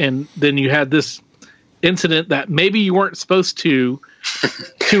things, and then you had this incident that maybe you weren't supposed to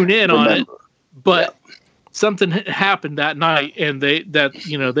tune in on it, but something happened that night, and they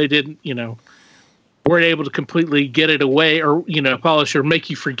didn't, you know, weren't able to completely get it away, or, you know, polish or make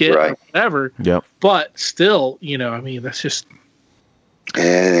you forget or whatever. Yep. But still, you know, I mean, that's just.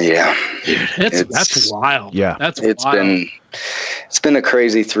 Dude, that's wild. Yeah, it's been a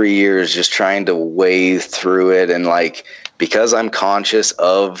crazy 3 years just trying to wade through it, and like, because I'm conscious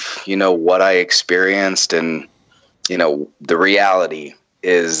of, you know, what I experienced, and, you know, the reality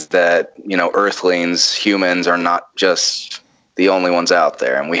is that, you know, Earthlings, humans, are not just the only ones out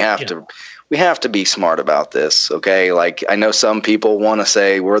there, and we have to be smart about this. Okay, like, I know some people want to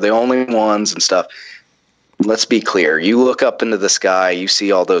say we're the only ones and stuff. Let's be clear. You look up into the sky, you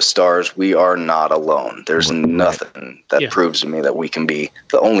see all those stars. We are not alone. There's nothing that proves to me that we can be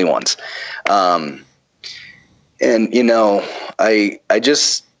the only ones. And, you know, I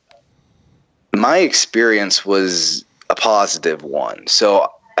just, my experience was a positive one.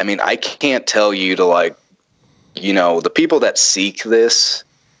 So, I mean, I can't tell you to, like, you know, the people that seek this,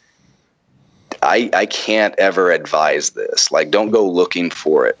 I can't ever advise this. Like, don't go looking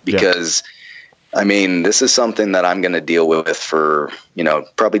for it, because I mean, this is something that I'm going to deal with for, you know,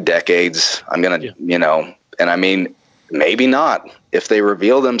 probably decades. I'm going to, you know, and I mean, maybe not. If they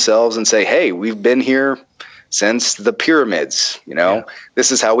reveal themselves and say, hey, we've been here since the pyramids, you know,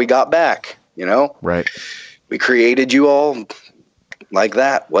 this is how we got back, you know, we created you all like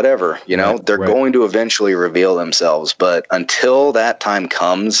that, whatever, you know, they're going to eventually reveal themselves. But until that time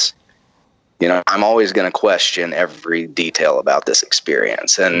comes, you know, I'm always going to question every detail about this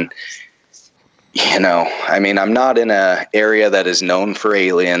experience. And, you know, I mean, I'm not in an area that is known for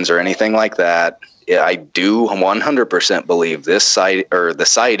aliens or anything like that. I do 100% believe this site, or the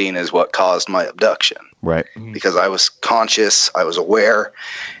sighting, is what caused my abduction. Right. Because I was conscious, I was aware,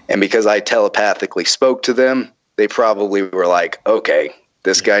 and because I telepathically spoke to them, they probably were like, okay,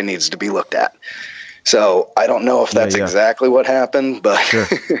 this guy needs to be looked at. So I don't know if that's exactly what happened, but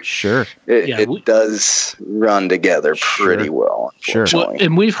it does run together pretty well. Well,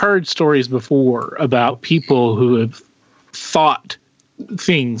 and we've heard stories before about people who have thought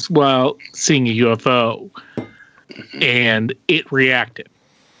things while seeing a UFO, and it reacted.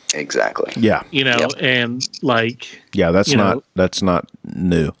 Exactly. Yeah. You know, and like, that's not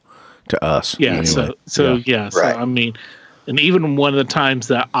new to us. Yeah. Anyway. So I mean, and even one of the times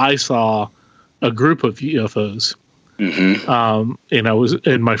that I saw a group of UFOs,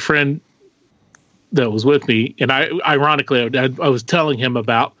 and my friend that was with me, and ironically, I was telling him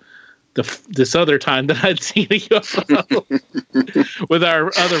about this other time that I'd seen a UFO with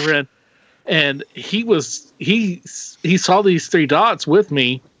our other friend, and he saw these three dots with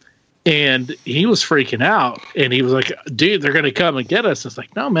me, and he was freaking out, and he was like, "Dude, they're going to come and get us." It's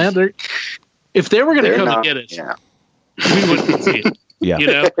like, no, man, if they were going to come and get us, we wouldn't see it. Yeah. You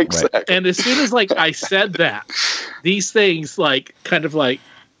know? Exactly. And as soon as like I said that, these things like kind of like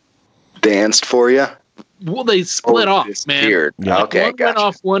danced for you. Well, they split off, man. Yeah. Okay, one went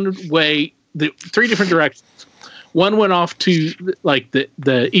off one way, three different directions. One went off to like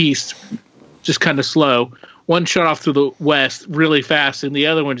the east, just kind of slow. One shot off to the west really fast, and the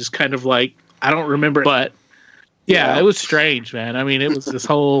other one just kind of like, I don't remember, but it was strange, man. I mean, it was this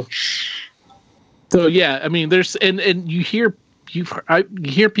whole. So yeah, I mean, there's and you hear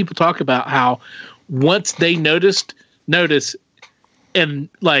people talk about how once they notice and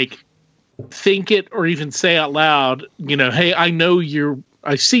like think it or even say out loud, you know, hey,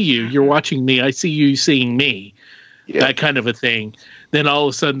 I see you, you're watching me, I see you seeing me, that kind of a thing. Then all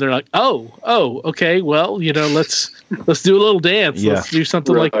of a sudden they're like, oh, okay, well, you know, let's do a little dance, let's do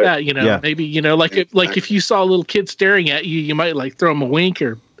something like that, you know, maybe, you know, like if you saw a little kid staring at you, you might like throw them a wink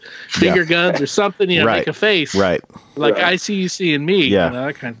or finger guns or something, you know, make a face. Right. Like, I see you seeing me. Yeah. You know,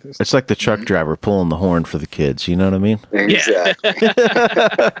 that kind of thing. It's like the truck driver pulling the horn for the kids. You know what I mean? Exactly.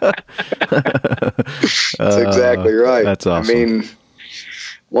 That's exactly right. That's awesome. I mean,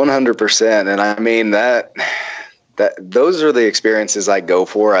 100%. And I mean, that those are the experiences I go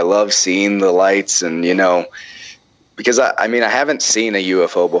for. I love seeing the lights, and, you know, because I mean, I haven't seen a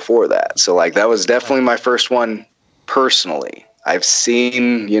UFO before that. So like, that was definitely my first one personally. I've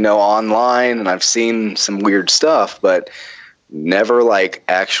seen, you know, online, and I've seen some weird stuff, but never like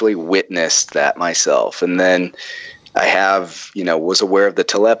actually witnessed that myself. And then was aware of the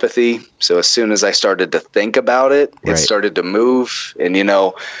telepathy. So as soon as I started to think about it, it started to move. And,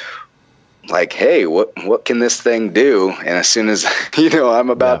 like, hey, what can this thing do? And as soon as, I'm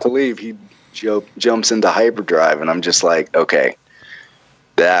about to leave, he jumps into hyperdrive. And I'm just like, okay,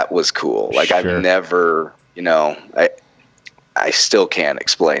 that was cool. Like, I've never, I still can't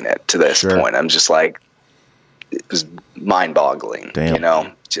explain it to this point. I'm just like, it was mind-boggling,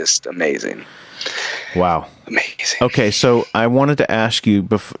 just amazing. Wow. Amazing. Okay, so I wanted to ask you,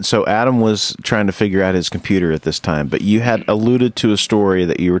 so Adam was trying to figure out his computer at this time, but you had alluded to a story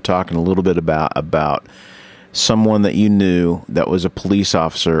that you were talking a little bit about someone that you knew that was a police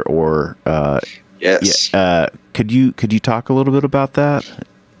officer or... yes. Could you talk a little bit about that?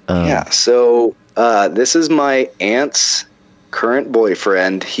 So this is my aunt's current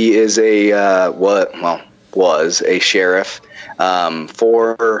boyfriend. He is was a sheriff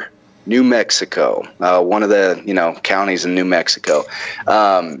for New Mexico, one of the counties in New Mexico.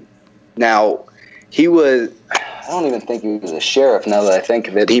 Now he was, I don't even think he was a sheriff now that I think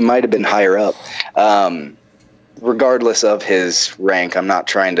of it. He might have been higher up. Regardless of his rank, I'm not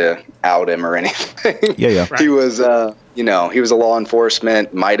trying to out him or anything. Yeah. He was he was a law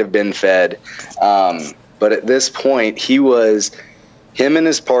enforcement, might have been fed. But at this point him and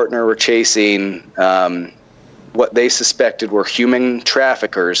his partner were chasing what they suspected were human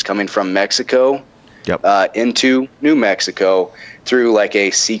traffickers coming from Mexico into New Mexico through like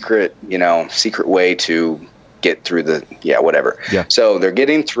a secret way to get through whatever. Yeah. So they're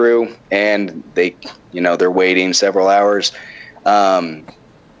getting through and they're waiting several hours. The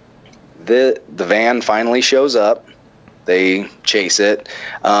van finally shows up. They chase it.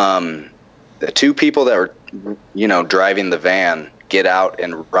 The two people that were, driving the van get out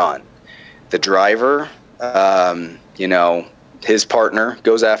and run. The driver, his partner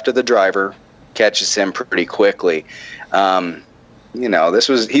goes after the driver, catches him pretty quickly.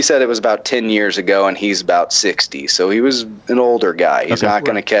 He said it was about 10 years ago and he's about 60. So he was an older guy. He's not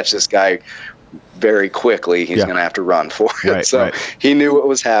going to catch this guy very quickly. He's going to have to run for it. He knew what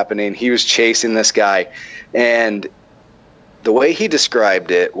was happening. He was chasing this guy. And the way he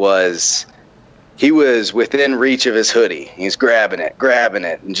described it was he was within reach of his hoodie. He's grabbing it.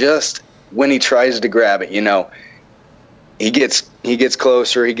 And just when he tries to grab it, he gets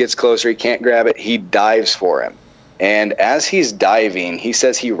closer. He can't grab it. He dives for him. And as he's diving, he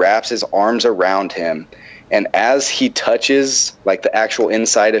says he wraps his arms around him. And as he touches like the actual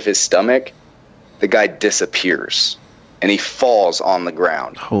inside of his stomach, the guy disappears and he falls on the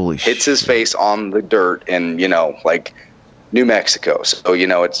ground. Holy shit. Hits his face on the dirt in, like New Mexico. So,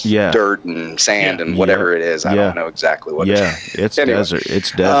 it's dirt and sand and whatever it is. I don't know exactly what it is. It's desert.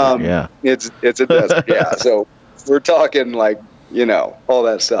 It's desert. It's a desert. Yeah. So we're talking like, all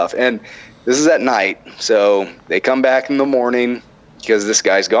that stuff. And this is at night, so they come back in the morning because this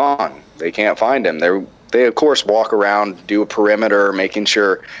guy's gone. They can't find him. They of course walk around, do a perimeter, making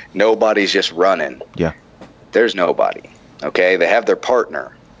sure nobody's just running. Yeah. There's nobody. Okay, they have their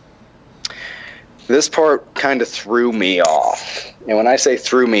partner. This part kind of threw me off. And when I say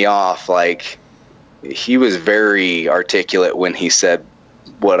threw me off, like he was very articulate when he said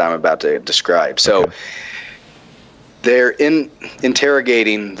what I'm about to describe. So they're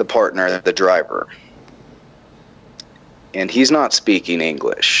interrogating the partner, the driver. And he's not speaking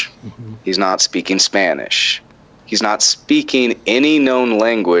English. Mm-hmm. He's not speaking Spanish. He's not speaking any known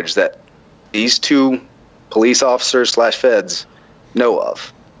language that these two police officers / feds know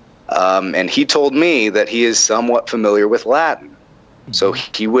of. And he told me that he is somewhat familiar with Latin. Mm-hmm. So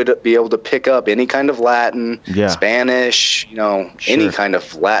he would be able to pick up any kind of Latin, Spanish, any kind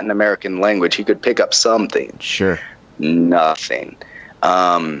of Latin American language. He could pick up something. Sure. Nothing.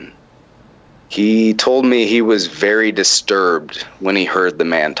 He told me he was very disturbed when he heard the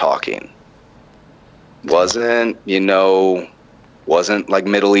man talking. Wasn't like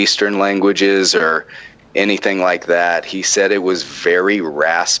Middle Eastern languages or anything like that. He said it was very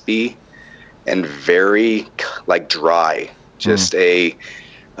raspy and very like dry. Just a,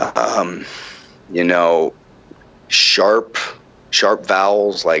 sharp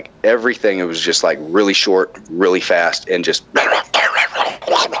vowels, like everything. It was just like really short, really fast, and just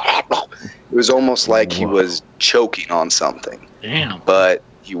it was almost like he was choking on something. Damn. But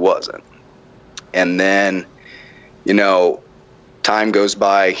he wasn't. And then, time goes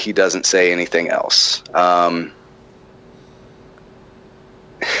by, he doesn't say anything else.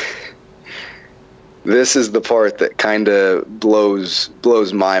 This is the part that kind of blows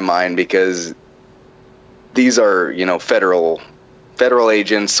my mind, because these are, federal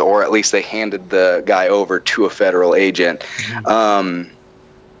agents, or at least they handed the guy over to a federal agent.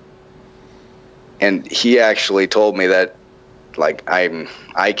 And he actually told me that, like, I don't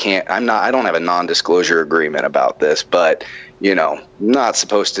have a non-disclosure agreement about this, but, you know, not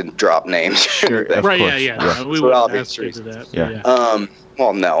supposed to drop names. Sure, of right, course. yeah. We wouldn't ask you to that. Yeah.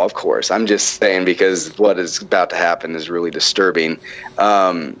 Well, no, of course. I'm just saying because what is about to happen is really disturbing.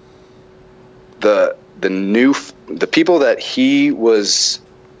 The people that he was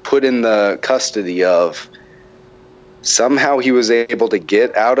put in the custody of, somehow he was able to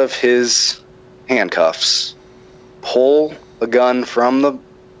get out of his handcuffs, pull a gun from the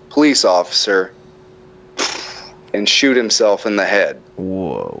police officer, and shoot himself in the head.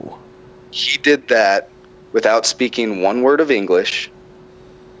 Whoa. He did that without speaking one word of English.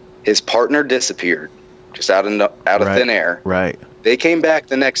 His partner disappeared, just out of thin air. Right. They came back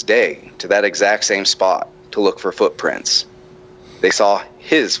the next day to that exact same spot to look for footprints. They saw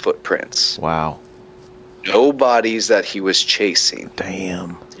his footprints. Wow. No bodies that he was chasing.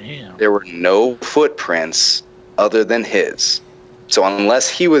 Damn. There were no footprints other than his. So unless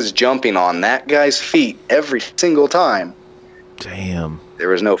he was jumping on that guy's feet every single time, damn, there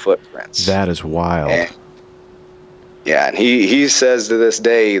was no footprints. That is wild. And he says to this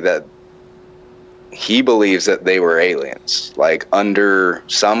day that he believes that they were aliens, like under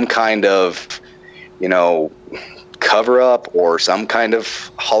some kind of, you know, cover up or some kind of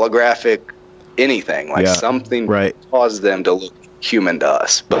holographic anything, like something caused them to look human to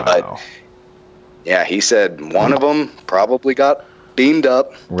us. But yeah, he said one of them probably got beamed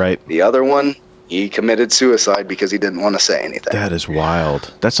up. Right. The other one, he committed suicide because he didn't want to say anything. That is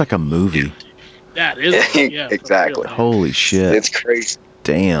wild. That's like a movie. That is. Yeah, exactly. Holy shit. It's crazy.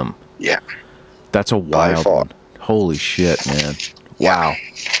 Damn. Yeah. That's a wild one. Holy shit, man. Wow.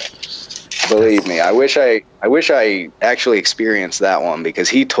 Believe me, I wish I actually experienced that one, because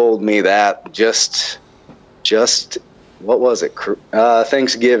he told me that just what was it?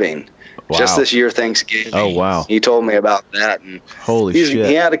 Thanksgiving. Wow. Just this year, Thanksgiving. Oh, wow. He told me about that. And holy shit.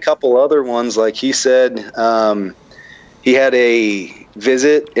 He had a couple other ones. Like he said, he had a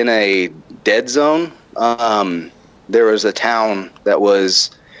visit in a dead zone. There was a town that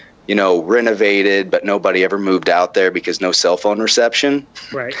was, you know, renovated, but nobody ever moved out there because no cell phone reception.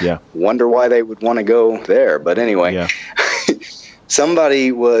 Right. Yeah. Wonder why they would want to go there. But anyway,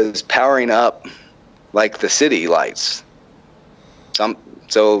 somebody was powering up like the city lights.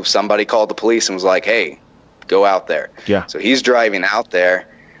 So somebody called the police and was like, hey, go out there. Yeah. So he's driving out there,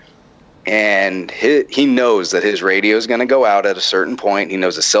 and he knows that his radio is going to go out at a certain point. He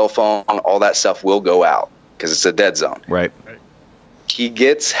knows the cell phone, all that stuff will go out because it's a dead zone. Right. He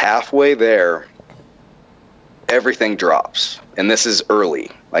gets halfway there, everything drops. And this is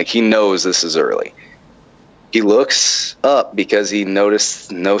early. Like, he knows this is early. He looks up because he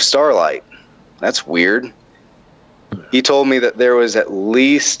noticed no starlight. That's weird. He told me that there was at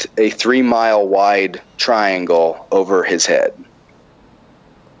least a 3-mile wide triangle over his head.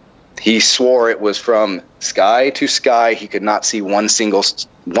 He swore it was from sky to sky. He could not see one single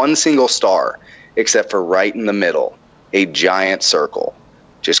star, except for right in the middle, a giant circle,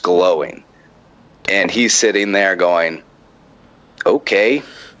 just glowing. And he's sitting there going, okay,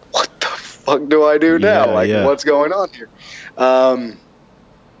 what the fuck do I do now? What's going on here?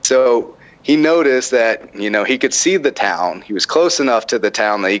 So he noticed that, you know, he could see the town. He was close enough to the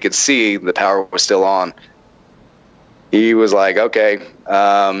town that he could see the power was still on. He was like, okay,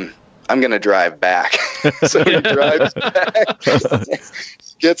 I'm going to drive back. So he drives back,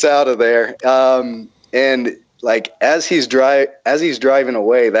 gets out of there. And like, as he's driving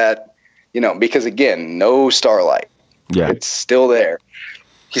away, that, you know, because again, no starlight. Yeah. It's still there.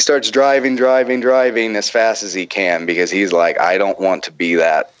 He starts driving as fast as he can, because he's like, I don't want to be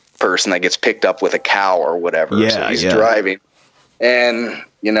that person that gets picked up with a cow or whatever. Yeah, so he's driving. And,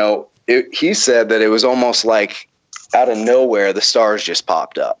 you know, he said that it was almost like out of nowhere, the stars just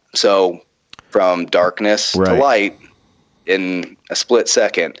popped up. So from darkness to light in a split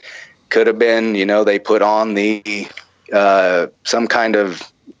second. Could have been, you know, they put on the some kind of,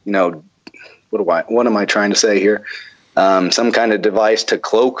 you know, what am I trying to say here? Some kind of device to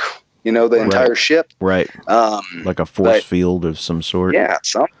cloak, you know, the entire ship. Right. Like a force field of some sort. Yeah,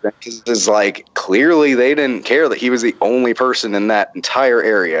 something. It's like, clearly they didn't care that he was the only person in that entire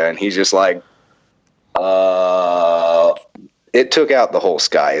area. And he's just like, it took out the whole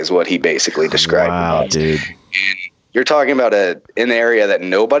sky, is what he basically described. Wow, dude. And you're talking about an area that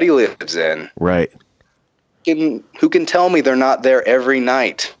nobody lives in. Right. Who can tell me they're not there every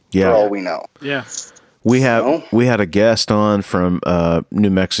night? Yeah. For all we know. Yeah. We had a guest on from New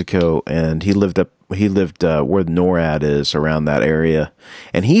Mexico, and he lived up He lived where NORAD is, around that area,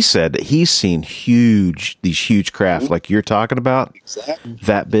 and he said that he's seen these huge craft like you're talking about. Exactly.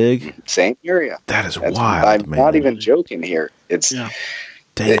 That big. Same area. That's wild. I'm not even joking here. It's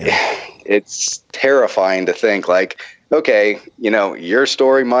it's terrifying to think, like, okay, your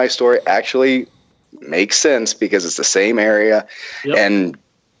story, my story actually makes sense because it's the same area. Yep. And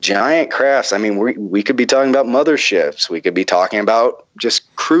giant crafts. I mean, we could be talking about motherships. We could be talking about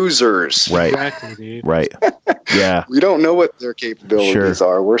just cruisers. Right. Exactly, dude. Right. Yeah. We don't know what their capabilities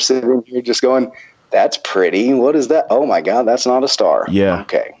are. We're sitting here just going, that's pretty. What is that? Oh my God, that's not a star. Yeah.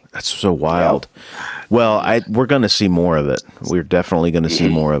 Okay. That's so wild. Yep. Well, we're going to see more of it. We're definitely going to see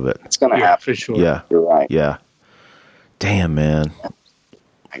more of it. It's going to happen. For sure. Yeah. You're right. Yeah. Damn, man.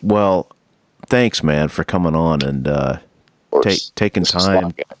 Well, thanks, man, for coming on and taking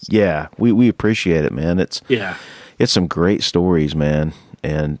time. Yeah, we appreciate it, man. It's some great stories, man.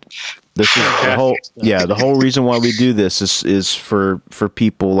 And this is the whole reason why we do this is for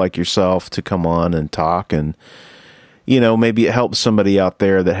people like yourself to come on and talk, and maybe it helps somebody out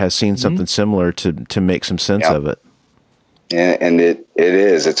there that has seen something similar to make some sense of it. And it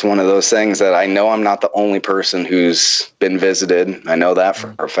is. It's one of those things that I know I'm not the only person who's been visited. I know that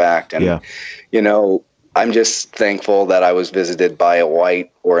for a fact. And, I'm just thankful that I was visited by a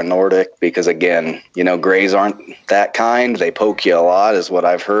white or a Nordic because, again, grays aren't that kind. They poke you a lot is what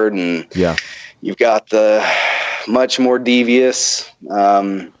I've heard. And you've got the much more devious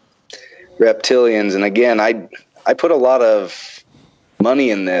reptilians. And again, I put a lot of money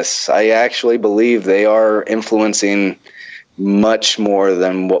in this. I actually believe they are influencing much more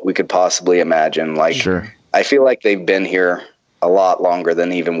than what we could possibly imagine. Like, sure. I feel like they've been here a lot longer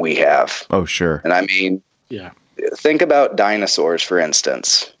than even we have. Oh, sure. And I mean, think about dinosaurs, for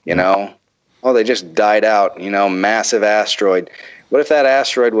instance, they just died out, massive asteroid. What if that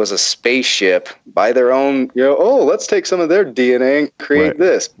asteroid was a spaceship by their own, let's take some of their DNA and create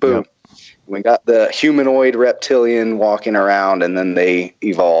this. Boom. Yep. We got the humanoid reptilian walking around, and then they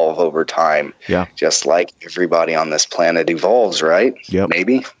evolve over time. Yeah. Just like everybody on this planet evolves, right? Yep.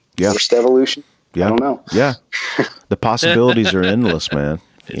 Maybe. Yeah. First evolution. Yeah. I don't know. Yeah. The possibilities are endless, man.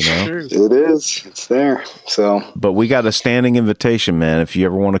 It is. It's there. So, but we got a standing invitation, man. If you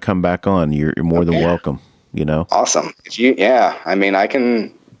ever want to come back on, you're more than welcome. Awesome. I mean, I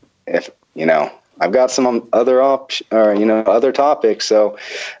can. I've got some other other topips. So,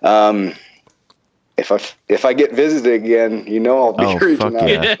 if I get visited again, I'll be reaching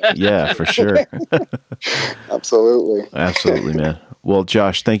out. Yeah, for sure. Absolutely, man. Well,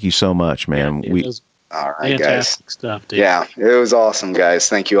 Josh, thank you so much, man. All right, guys. Stuff, dude. Yeah, it was awesome, guys.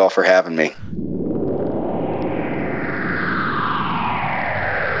 Thank you all for having me.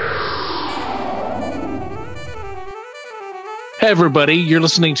 Hey, everybody, you're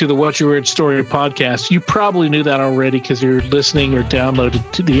listening to the What's Your Weird Story podcast. You probably knew that already because you're listening or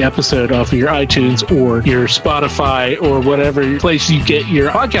downloaded to the episode off of your iTunes or your Spotify or whatever place you get your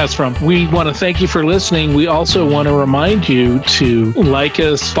podcast from. We want to thank you for listening. We also want to remind you to like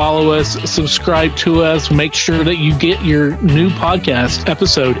us, follow us, subscribe to us, make sure that you get your new podcast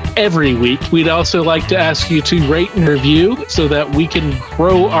episode every week. We'd also like to ask you to rate and review so that we can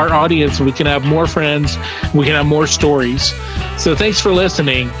grow our audience, we can have more friends, we can have more stories. So thanks for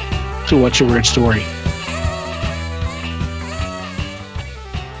listening to What's Your Weird Story.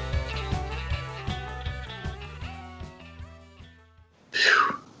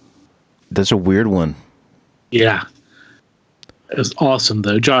 That's a weird one. Yeah. It was awesome,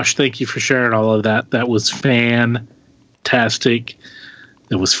 though. Josh, thank you for sharing all of that. That was fantastic.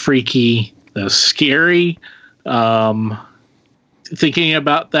 That was freaky. That was scary. Thinking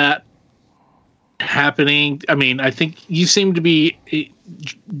about that happening, I mean, I think you seem to be,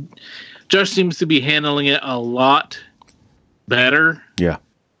 Josh seems to be handling it a lot better. Yeah.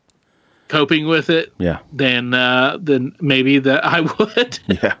 Coping with it. Yeah. Than maybe that I would.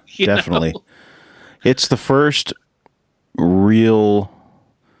 Yeah, definitely. It's the first real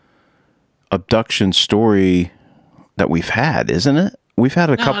abduction story that we've had, isn't it? We've had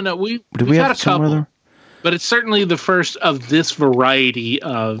a couple. No, we've had a couple. But it's certainly the first of this variety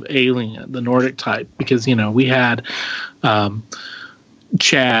of alien, the Nordic type, because, we had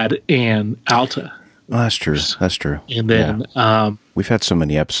Chad and Alta. Oh, that's true. That's true. And then we've had so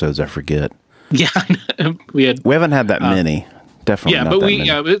many episodes, I forget. Yeah, we haven't had that many. Definitely. Yeah, not but many.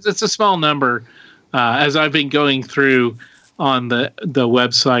 It's a small number. As I've been going through on the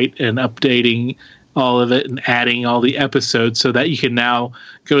website and updating all of it and adding all the episodes so that you can now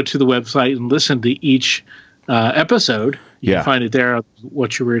go to the website and listen to each episode. You can find it there at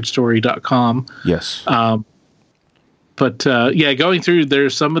whatyourweirdstory.com. Yes. But yeah, going through,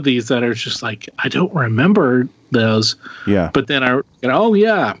 there's some of these that are just like, I don't remember those. Yeah. But then oh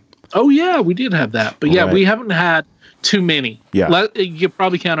yeah, we did have that. But yeah, we haven't had too many. Yeah. You could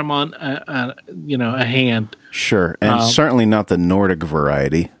probably count them on, a hand. Sure. And certainly not the Nordic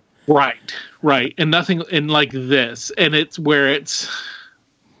variety. Right. And nothing in like this. And it's where it's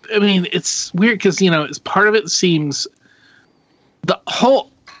weird because, it's part of it seems, the whole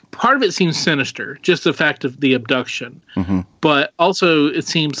part of it seems sinister, just the fact of the abduction. Mm-hmm. But also it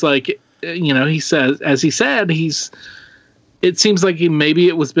seems like, he says, as he said, it seems like maybe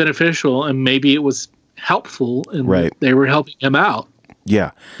it was beneficial and maybe it was helpful and they were helping him out.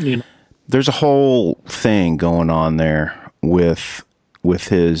 Yeah. There's a whole thing going on there with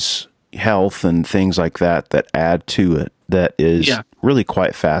his health and things like that add to it that is really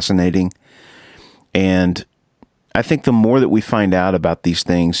quite fascinating. And I think the more that we find out about these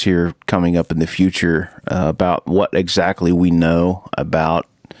things here coming up in the future, about what exactly we know about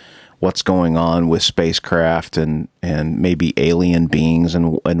what's going on with spacecraft and maybe alien beings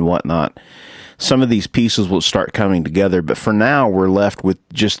and whatnot, some of these pieces will start coming together. But for now, we're left with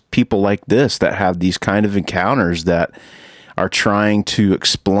just people like this that have these kind of encounters that are trying to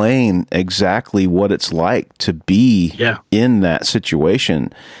explain exactly what it's like to be in that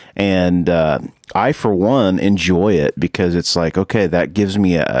situation. And I, for one, enjoy it because it's like, okay, that gives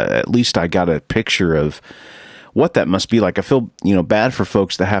me at least I got a picture of what that must be like. I feel, bad for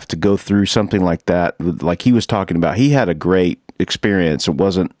folks that have to go through something like that. Like he was talking about, he had a great experience. It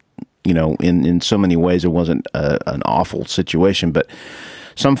wasn't, in so many ways, it wasn't an awful situation, but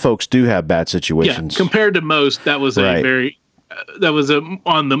some folks do have bad situations. Yeah, compared to most, that was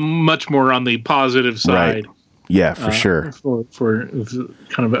much more on the positive side. Right. Yeah, for sure. For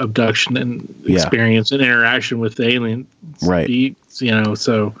kind of abduction and experience and interaction with the alien beings,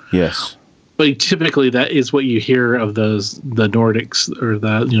 so. Yes. But typically that is what you hear of the Nordics or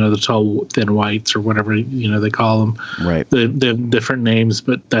the tall, thin whites or whatever, they call them. Right. The different names,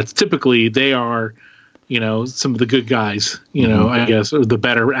 but that's typically they are, some of the good guys, I guess, or the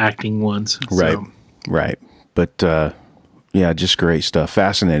better acting ones. Right. So. Right. But, just great stuff.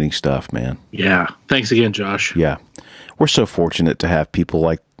 Fascinating stuff, man. Yeah. Thanks again, Josh. Yeah. We're so fortunate to have people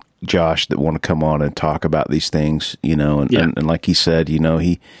like Josh that want to come on and talk about these things, and like he said, he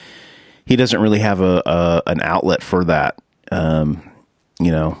doesn't really have an outlet for that,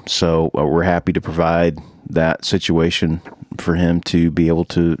 so we're happy to provide that situation for him to be able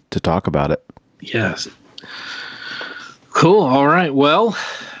to talk about it. Yes. Cool. All right. Well,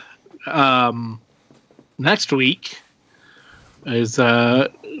 next week is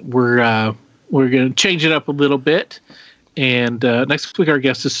we're going to change it up a little bit, and next week our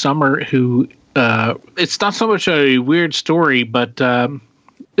guest is Summer, who it's not so much a weird story, but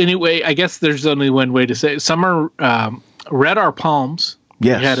anyway, I guess there's only one way to say it. Summer read our palms.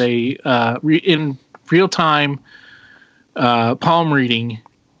 Yes. We had a in real time palm reading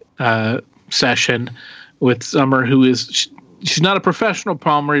session with Summer, who is she's not a professional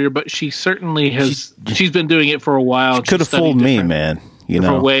palm reader, but she certainly has. She's been doing it for a while. She could have fooled me, man.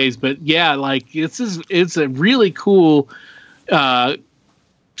 Different ways, but yeah, like it's a really cool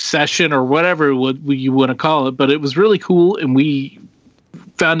session or whatever you want to call it, but it was really cool, and we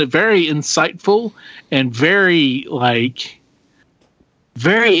found it very insightful and very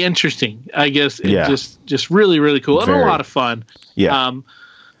interesting, I guess. Just really, really cool and a lot of fun. Yeah.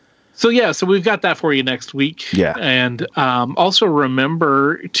 So we've got that for you next week. Yeah. And also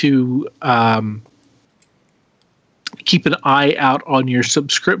remember to keep an eye out on your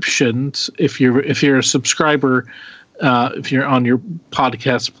subscriptions. If you're a subscriber, if you're on your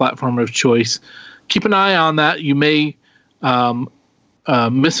podcast platform of choice, keep an eye on that. You may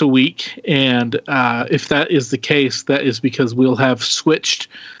miss a week, and if that is the case, that is because we'll have switched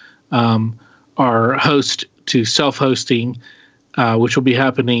our host to self-hosting, which will be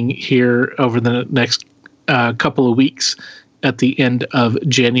happening here over the next couple of weeks at the end of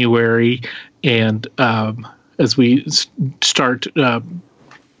January, and as we start doing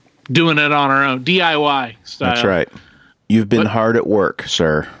it on our own DIY style. That's right. You've been hard at work,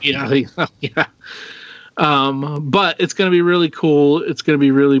 sir. Yeah. Yeah. But it's going to be really cool. It's going to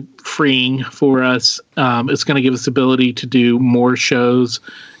be really freeing for us. It's going to give us the ability to do more shows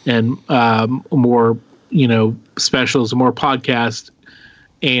and more, specials, more podcasts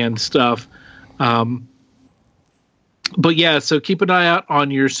and stuff. But yeah, so keep an eye out on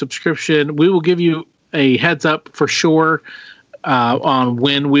your subscription. We will give you a heads up for sure on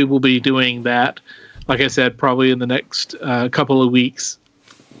when we will be doing that. Like I said, probably in the next couple of weeks.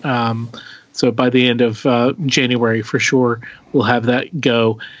 So by the end of January, for sure, we'll have that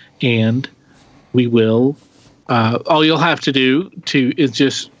go, and we will all you'll have to do is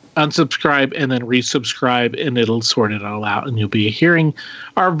just unsubscribe and then resubscribe, and it'll sort it all out, and you'll be hearing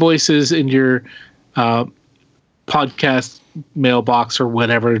our voices in your podcast mailbox or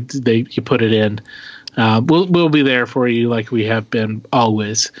whatever you put it in. We'll be there for you like we have been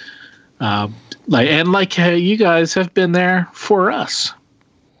always, like you guys have been there for us.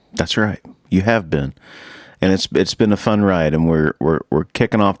 That's right, you have been, and it's been a fun ride, and we're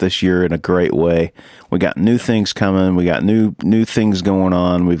kicking off this year in a great way. We got new things coming, we got new things going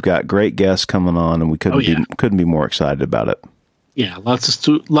on, we've got great guests coming on, and we couldn't be more excited about it. Yeah, lots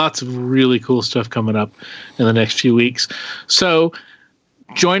of really cool stuff coming up in the next few weeks. So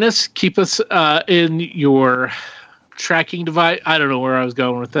join us, keep us in your tracking device. I don't know where I was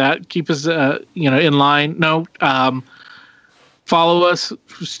going with that. Keep us in line. No, follow us,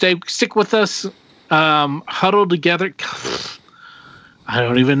 stick with us, huddle together. I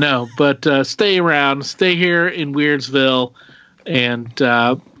don't even know, but stay around, stay here in Weirdsville, and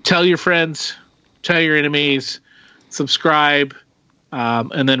tell your friends, tell your enemies, subscribe,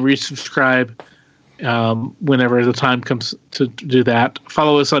 and then resubscribe whenever the time comes to do that.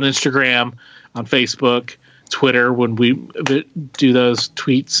 Follow us on Instagram, on Facebook, Twitter, when we do those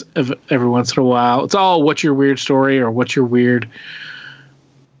tweets every once in a while. It's all what's your weird story or what's your weird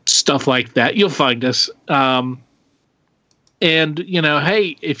stuff like that. You'll find us. And,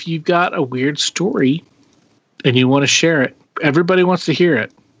 hey, if you've got a weird story and you want to share it, everybody wants to hear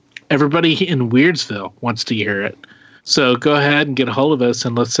it. Everybody in Weirdsville wants to hear it. So go ahead and get a hold of us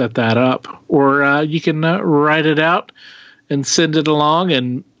and let's set that up. Or you can write it out and send it along,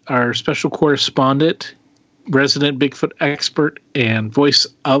 and our special correspondent, resident Bigfoot expert and voice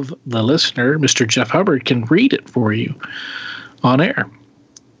of the listener, Mr. Jeff Hubbard, can read it for you on air.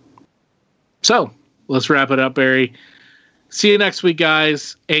 So let's wrap it up, Barry. See you next week,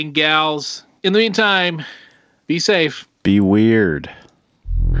 guys and gals. In the meantime, be safe. Be weird.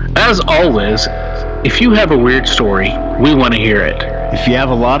 As always, if you have a weird story, we want to hear it. If you have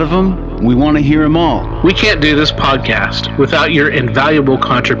a lot of them, we want to hear them all. We can't do this podcast without your invaluable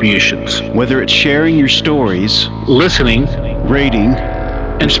contributions. Whether it's sharing your stories, listening, rating,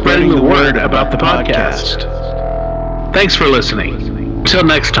 and spreading the word about the podcast. Thanks for listening. Until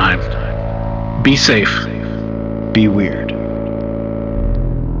next time, be safe. Be weird.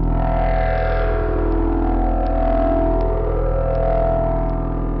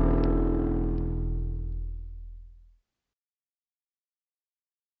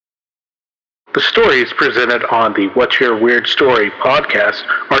 The stories presented on the What's Your Weird Story podcast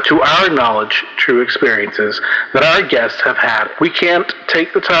are, to our knowledge, true experiences that our guests have had. We can't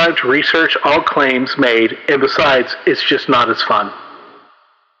take the time to research all claims made, and besides, it's just not as fun.